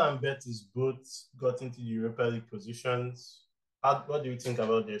 Villarreal and Betis both got into the Europa League positions. What do you think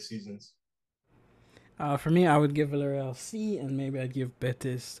about their seasons? For me, I would give Villarreal C, and maybe I'd give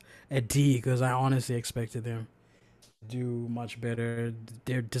Betis a D because I honestly expected them to do much better.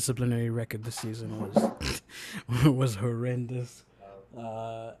 Their disciplinary record this season was was horrendous.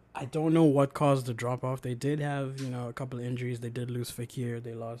 I don't know what caused the drop off. They did have a couple of injuries. They did lose Fakir.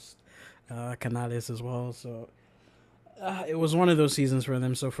 They lost Canales as well. So it was one of those seasons for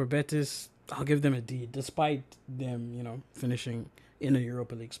them. So for Betis, I'll give them a D, despite them finishing in a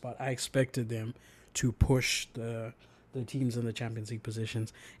Europa League spot. I expected them to push the teams in the Champions League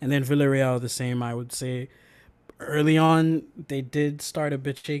positions, and then Villarreal the same. I would say early on they did start a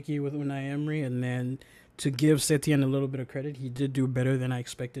bit shaky with Unai Emery, and then to give Setien a little bit of credit, he did do better than I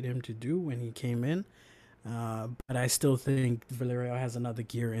expected him to do when he came in. But I still think Villarreal has another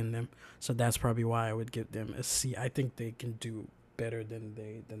gear in them, so that's probably why I would give them a C. I think they can do better than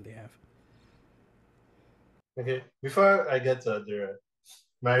they have. Okay, before I get to Adura,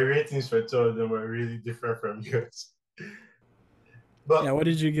 my ratings for two of them were really different from yours. Yeah, But what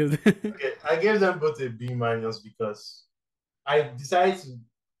did you give them? okay, I gave them both a B minus because I decided to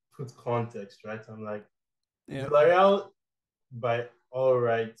put context, right? I'm like, Yeah. Villarreal, by all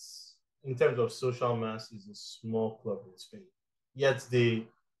rights, in terms of social mass, is a small club in Spain. Yet they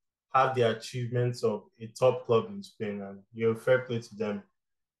have the achievements of a top club in Spain, and fair play to them.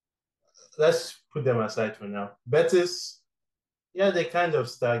 Let's put them aside for now. Betis, yeah, they kind of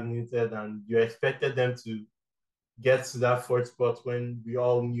stagnated, and you expected them to get to that fourth spot when we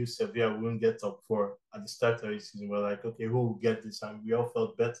all knew Sevilla wouldn't get top four at the start of the season. We're like, okay, who will get this? And we all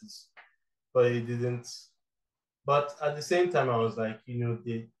felt Betis, but it didn't. But at the same time, I was like,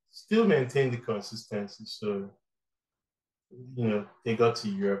 they still maintain the consistency. So, they got to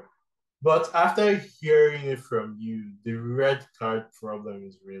Europe. But after hearing it from you, the red card problem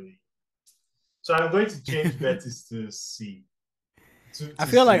is really. So I'm going to change Betis to C. I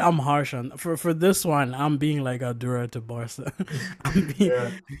To feel like C. I'm harsh on for this one. I'm being like Adura to Barca. I'm being Yeah.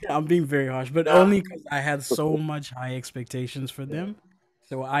 I'm being very harsh, but Now, only because I had so much high expectations for yeah. them.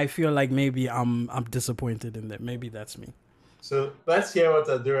 So I feel like maybe I'm disappointed in that. Maybe that's me. So let's hear what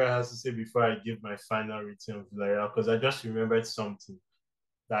Adura has to say before I give my final rating of Villarreal because I just remembered something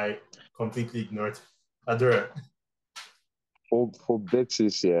that I completely ignored. Adura. For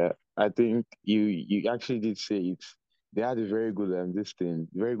Betis, yeah, I think you actually did say it. They had a very good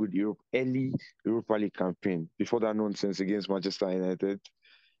very good early Europa League campaign before that nonsense against Manchester United.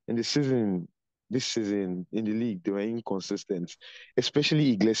 In the season, this season in the league, they were inconsistent,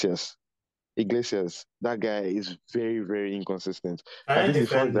 especially Iglesias. Iglesias, that guy is very, very inconsistent. Can I I think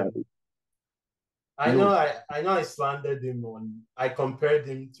the fact defend that him? I know no, I slandered him on I compared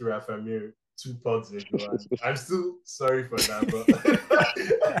him to Rafa Mir 2 pods ago and I'm still sorry for that, but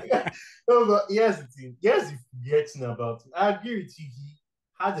no, but here's the thing. Here's the weird thing about him. I agree with you. He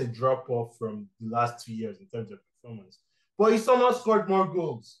had a drop off from the last 2 years in terms of performance, but he somehow scored more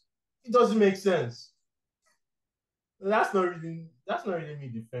goals. It doesn't make sense. That's not really me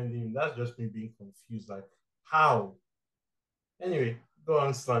defending him. That's just me being confused. Like how? Anyway, go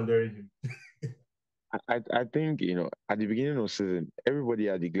on slandering him. I think at the beginning of season, everybody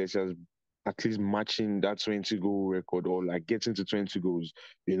had the Glaciers at least matching that 20 goal record or like getting to 20 goals.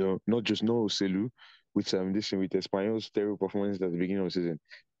 Not just no Selu with this with Espanyol's terrible performance at the beginning of the season.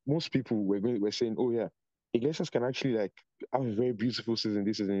 Most people were saying, oh yeah. Iglesias can actually like have a very beautiful season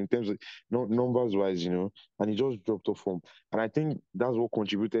this season in terms of numbers wise, and he just dropped off form. And I think that's what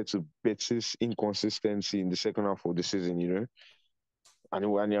contributed to Betis' inconsistency in the second half of the season. And it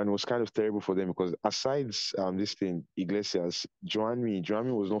was kind of terrible for them because aside this thing, Iglesias,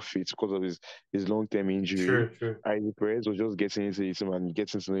 Joanmi was not fit because of his long term injury. True, true. Isaac Perez was just getting into it and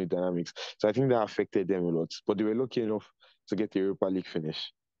getting to know the dynamics. So I think that affected them a lot. But they were lucky enough to get the Europa League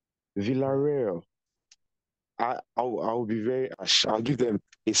finish. Villarreal, I'll be very harsh. I'll give them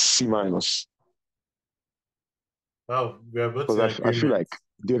a C minus Wow, we are both because in I feel agreement. like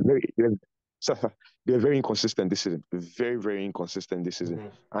they're very inconsistent this season. Very very inconsistent this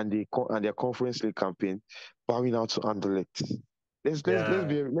season, Mhm. and their Conference League campaign bowing out to Anderlecht.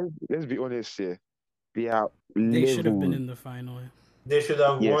 Yeah, Let's be honest here. They are They should have been level. in the final. they should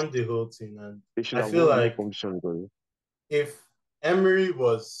have Yes, won the whole thing, and they should I have feel won the whole like competition because if Emery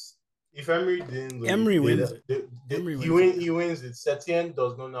was, if Emery didn't Emery leave, wins it. Emery wins it. he wins it. Setien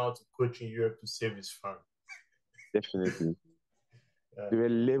does not know how to coach in Europe to save his farm. definitely Yeah. they were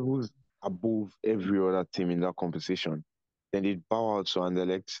levels above every other team in that competition. Then they bow out to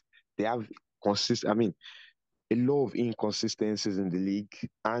Anderlecht. They have I mean, a lot of inconsistencies in the league,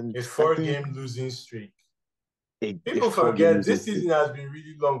 and A I four think game losing streak. a People four-game forget losing this streak. season has been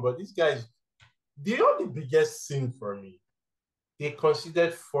really long, but these guys, they are the biggest sin for me. They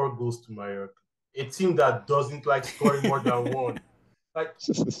conceded 4 goals to Mallorca, a team that doesn't like scoring more than one. Like,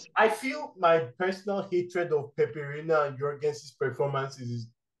 I feel my personal hatred of Peperina and Jorgensen's performances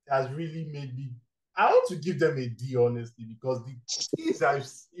has really made me. I want to give them a D, honestly, because the things I've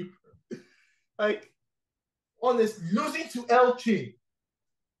seen, like, honestly, losing to Elche,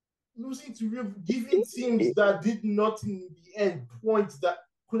 losing to giving teams that did not in the end points that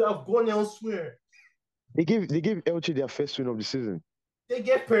could have gone elsewhere. They gave Elche their first win of the season. They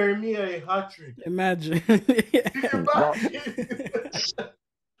get Peremia a hat trick. Imagine. Can you Now, imagine?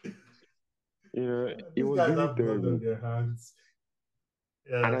 it These was guys really have blood on terrible. their hands.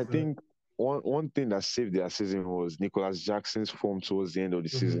 And Yeah, I so think one thing that saved their season was Nicholas Jackson's form towards the end of the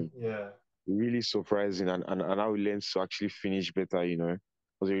season. yeah. Really surprising, and how he learns to actually finish better.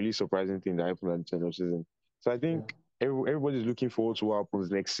 Was a really surprising thing that happened at the end of the season. So I Yeah. think everybody's looking forward to what happens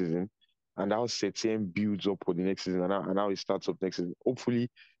next season, and how Setien builds up for the next season, and how he starts up next season.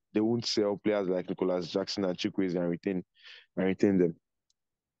 Hopefully, they won't sell players like Nicholas Jackson and Chukwueze and retain them.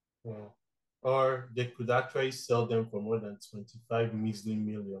 Yeah. Or they could actually sell them for more than 25 measly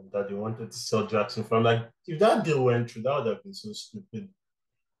million that they wanted to sell Jackson from. Like, if that deal went through, that would have been so stupid.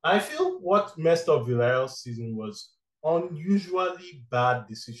 I feel what messed up Villarreal's season was unusually bad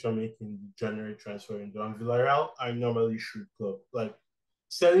decision making in the January transfer window. And Villarreal are normally shrewd club. Like,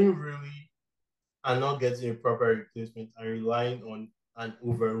 selling really and not getting a proper replacement and relying on an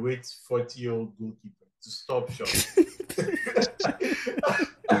overweight 40-year-old goalkeeper to stop shots.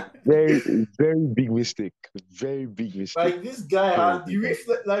 Very, very big mistake. Very big mistake. Like, this guy Very has the big.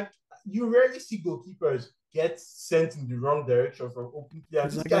 reflex. Like, you rarely see goalkeepers get sent in the wrong direction from open play,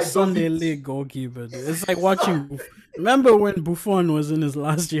 and He's this like a guy does Sunday it. league goalkeeper. Dude. It's like watching. Remember when Buffon was in his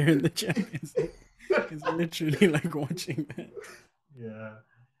last year in the Champions League? It's literally like watching that. Yeah.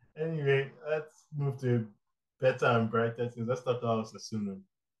 Anyway, let's move to better and brighter things. Let's talk about Sassuolo.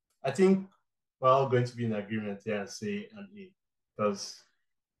 I think we're all going to be in agreement here and say an A, because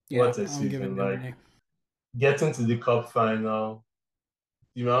Yeah, what a I'm giving season! them an Like, A. getting to the cup final,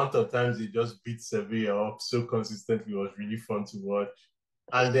 the amount of times they just beat Sevilla up so consistently was really fun to watch.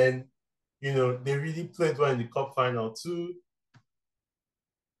 And then, they really played well in the cup final too.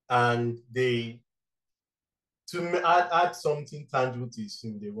 And they, to add something tangible to his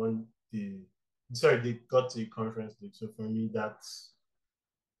team, they got to the conference league. So for me, that's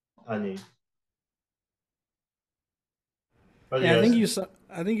an A. What do you Yeah, guys think?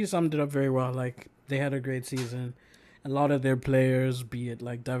 I think you summed it up very well. Like they had a great season. A lot of their players, be it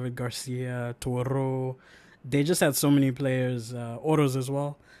like David Garcia, Toro, they just had so many players, autos as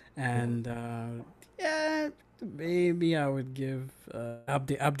well. And yeah, maybe I would give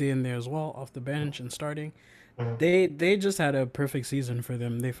Abdi in there as well off the bench and starting. Mhm. They just had a perfect season for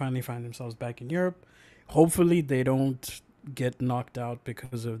them. They finally find themselves back in Europe. Hopefully they don't get knocked out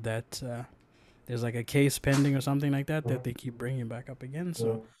because of that. There's like a case pending or something like that that they keep bringing back up again. So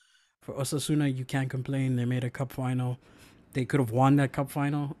Mhm. for Osasuna, you can't complain. They made a cup final. They could have won that cup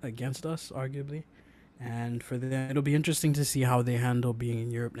final against us, arguably. And for them, it'll be interesting to see how they handle being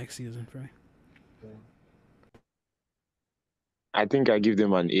in Europe next season. For me, I think I give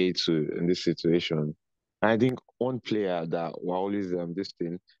them an A too in this situation. I think one player that we're always this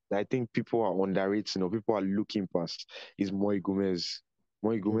thing that I think people are underrating or people are looking past is Moy Gomez.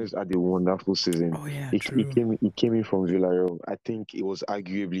 Moy Mm. Gomez had a wonderful season. Oh yeah, He true. came in from Villarreal. I think it was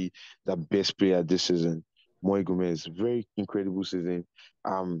arguably the best player this season. Moy Gomez, very incredible season.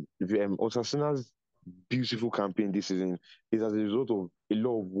 Osasuna's beautiful campaign this season is as a result of a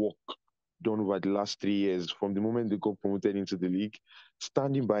lot of work done over the last 3 years from the moment they got promoted into the league,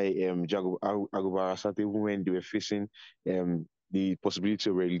 standing by Agobara Sate even when they were facing the possibility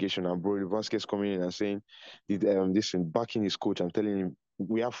of relegation, and Bro Vasquez coming in and saying this and backing his coach and telling him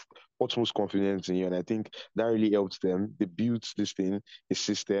we have utmost confidence in you. And I think that really helped them. They built this thing, a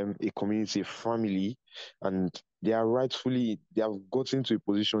system, a community, a family, and they have gotten to a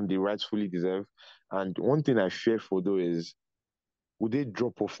position they rightfully deserve. And one thing I fear for though is, would they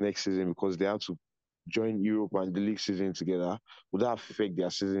drop off next season because they have to join Europe and the league season together? Would that affect their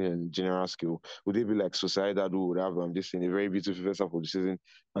season in general scale? Would they be like Sociedad who would have this in a very beautiful first half of the season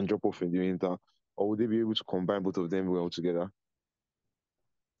and drop off in the winter? Or would they be able to combine both of them well together?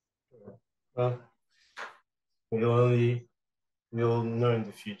 Well, we'll know in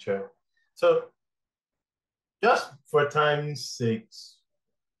the future. So just for time's sakes,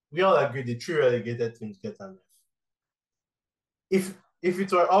 we all agree the three relegated teams get an F. If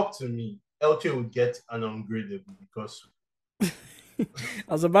it were up to me, Elche would get an ungradable because I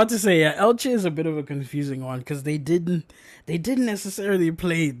was about to say, yeah, Elche is a bit of a confusing one because they didn't necessarily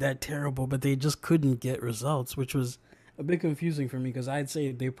play that terrible, but they just couldn't get results, which was a bit confusing for me because I'd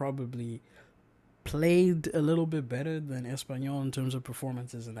say they probably played a little bit better than Espanyol in terms of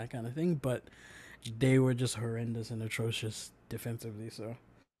performances and that kind of thing, but they were just horrendous and atrocious defensively. So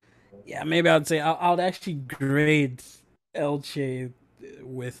yeah, maybe I'd say I'd actually grade Elche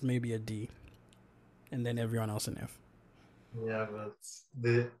with maybe a D, and then everyone else an F. yeah,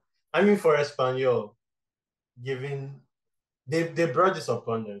 but I mean for Espanyol, given they brought this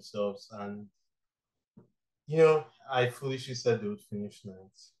upon themselves, and I foolishly said they would finish ninth.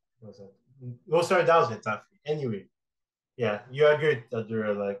 Was it? Oh, sorry, that was Getafe. Anyway, yeah, you agree that there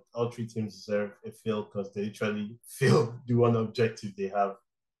are like all three teams deserve a fail because they literally failed the one objective they have.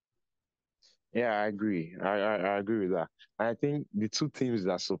 Yeah, I agree. I agree with that. And I think the two teams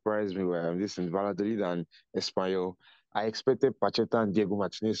that surprised me were this in Valladolid and Espanyol. I expected Pacheta and Diego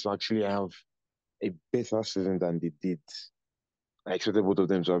Martinez to actually have a better season than they did. I expected both of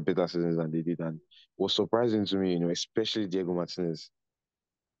them to have better seasons than they did, and it was surprising to me, especially Diego Martinez.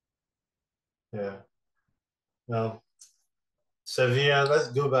 Yeah. Well, Sevilla, let's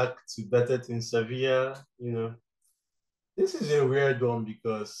go back to better team Sevilla. This is a weird one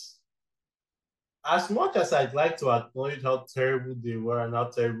because as much as I'd like to acknowledge how terrible they were and how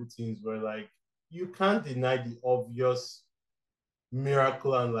terrible teams were, like you can't deny the obvious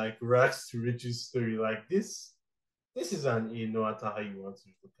miracle and like rags to riches story. Like this is an A no matter how you want to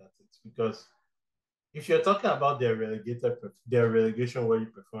look at it. Because if you're talking about their relegation worthy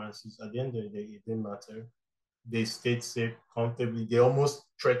performances, at the end of the day, it didn't matter. They stayed safe comfortably. They almost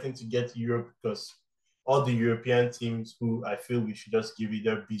threatened to get Europe because all the European teams who I feel we should just give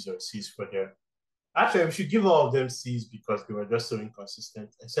either B's or C's for their. Actually, we should give all of them C's because they were just so inconsistent,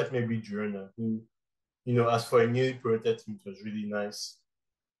 except maybe Girona, who, as for a newly promoted team, it was really nice.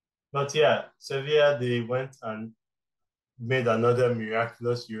 But yeah, Sevilla, they went and made another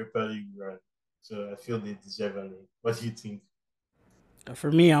miraculous Europa League run. So I feel they deserve an A. What do you think?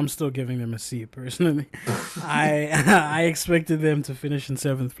 For me, I'm still giving them a C personally. I I expected them to finish in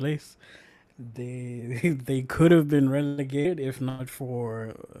seventh place. They could have been relegated if not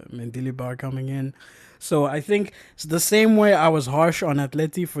for Mendilibar coming in. So I think it's the same way I was harsh on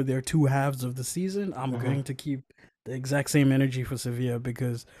Atleti for their two halves of the season. I'm Mm-hmm. going to keep the exact same energy for Sevilla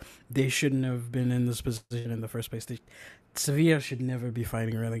because they shouldn't have been in this position in the first place. Sevilla should never be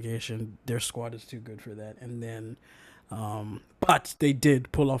fighting relegation. Their squad is too good for that. And then but they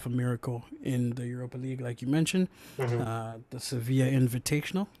did pull off a miracle in the Europa League, like you mentioned, Mm-hmm. the Sevilla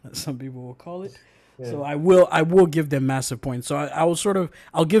Invitational, as some people will call it. Yeah. So I will give them massive points. So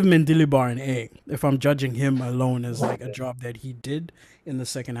I'll give Mendilibar an A if I'm judging him alone as like a Yeah. job that he did in the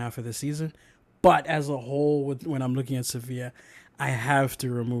second half of the season. But as a whole, when I'm looking at Sevilla, I have to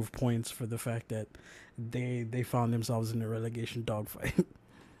remove points for the fact that they found themselves in a relegation dogfight.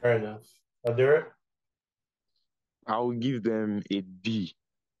 Fair enough. Adira? I will give them a D,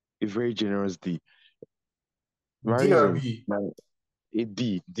 a very generous D. My reason, DRB. a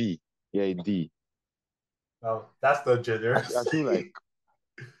D, yeah, a D. Wow, that's not I generous. feel like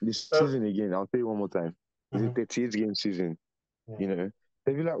this Oh, season again, I'll tell you one more time. It's a mhm. 38 game season, Yeah. you know.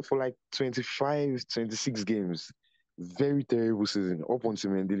 Sevilla for like 25, 26 games. Very terrible season up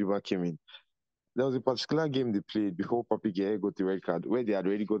until Mendilibar came in. There was a particular game they played before Papi Gueye got the red card where they had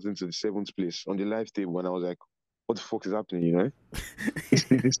already gotten to the seventh place on the live table, and I was like, what the fuck is happening, you know?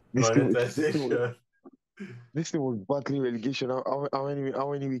 Monetization. This thing was battling relegation how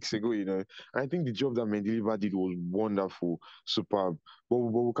many weeks ago, you know? And I think the job that Mendilibar did was wonderful, superb. But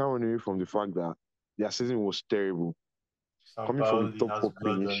we can't run away from the fact that their season was terrible. Coming from a Sampaoli top has four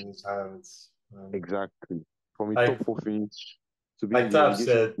blood on finish, his hands. exactly. From a Like top four finish to be in like the Tab relegation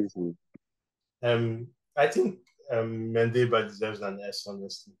said, places. I think Mendeba deserves an S,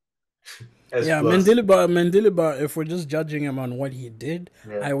 honestly. S Yeah, plus. Mendilibar, if we're just judging him on what he did,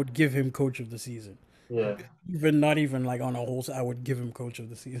 Yeah, I would give him coach of the season. yeah, Even not even like on a whole, I would give him coach of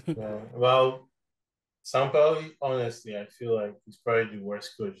the season. yeah. Well, Sampaoli, honestly, I feel like he's probably the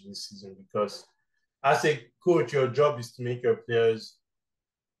worst coach this season because as a coach, your job is to make your players'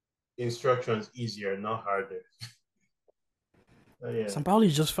 instructions easier, not harder. Yeah, Sampaoli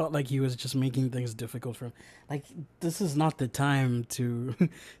just felt like he was just making things difficult for him. Like this is not the time to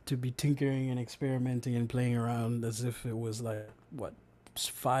to be tinkering and experimenting and playing around as if it was like what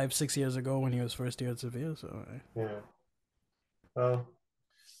 5 6 years ago when he was first year at Sevilla. So yeah. Well,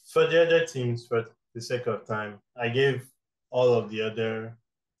 for the other teams, for the sake of time, I gave all of the other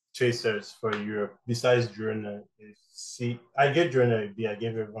chasers for Europe besides Girona a C. I gave Girona a B. I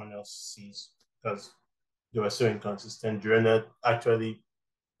gave everyone else C's because they were so inconsistent. Girona actually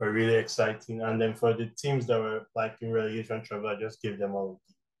were really exciting, and then for the teams that were like in relegation trouble, I just gave them all a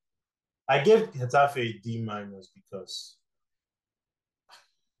D. I gave Getafe a D minus because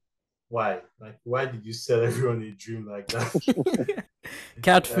why? Like, why did you sell everyone a dream like that? Yeah,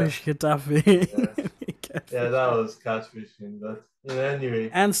 catfish, Getafe, yeah, yeah, catfish, that was catfishing. But anyway,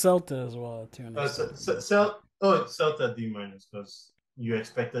 and Celta as well to an extent. Celta D minus because you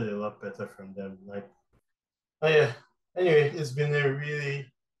expected a lot better from them. Like, oh yeah. Anyway, it's been a really,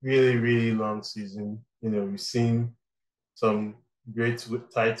 really, really long season. We've seen some great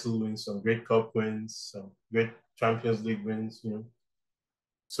title wins, some great cup wins, some great Champions League wins.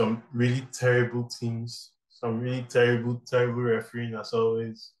 Some really terrible teams, some really terrible, terrible refereeing as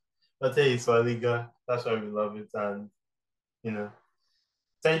always. But hey, it's La Liga. That's why we love it. And you know,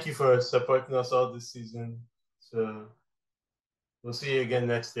 thank you for supporting us all this season. So we'll see you again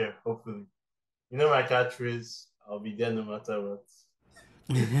next year, hopefully. You know my catchphrase. I'll be there no matter what.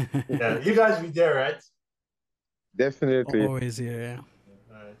 Yeah, you guys be there, right? Definitely. Always, yeah.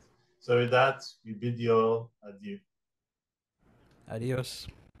 All right. So with that, we bid you all adieu. Adios.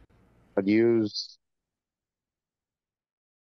 Adios.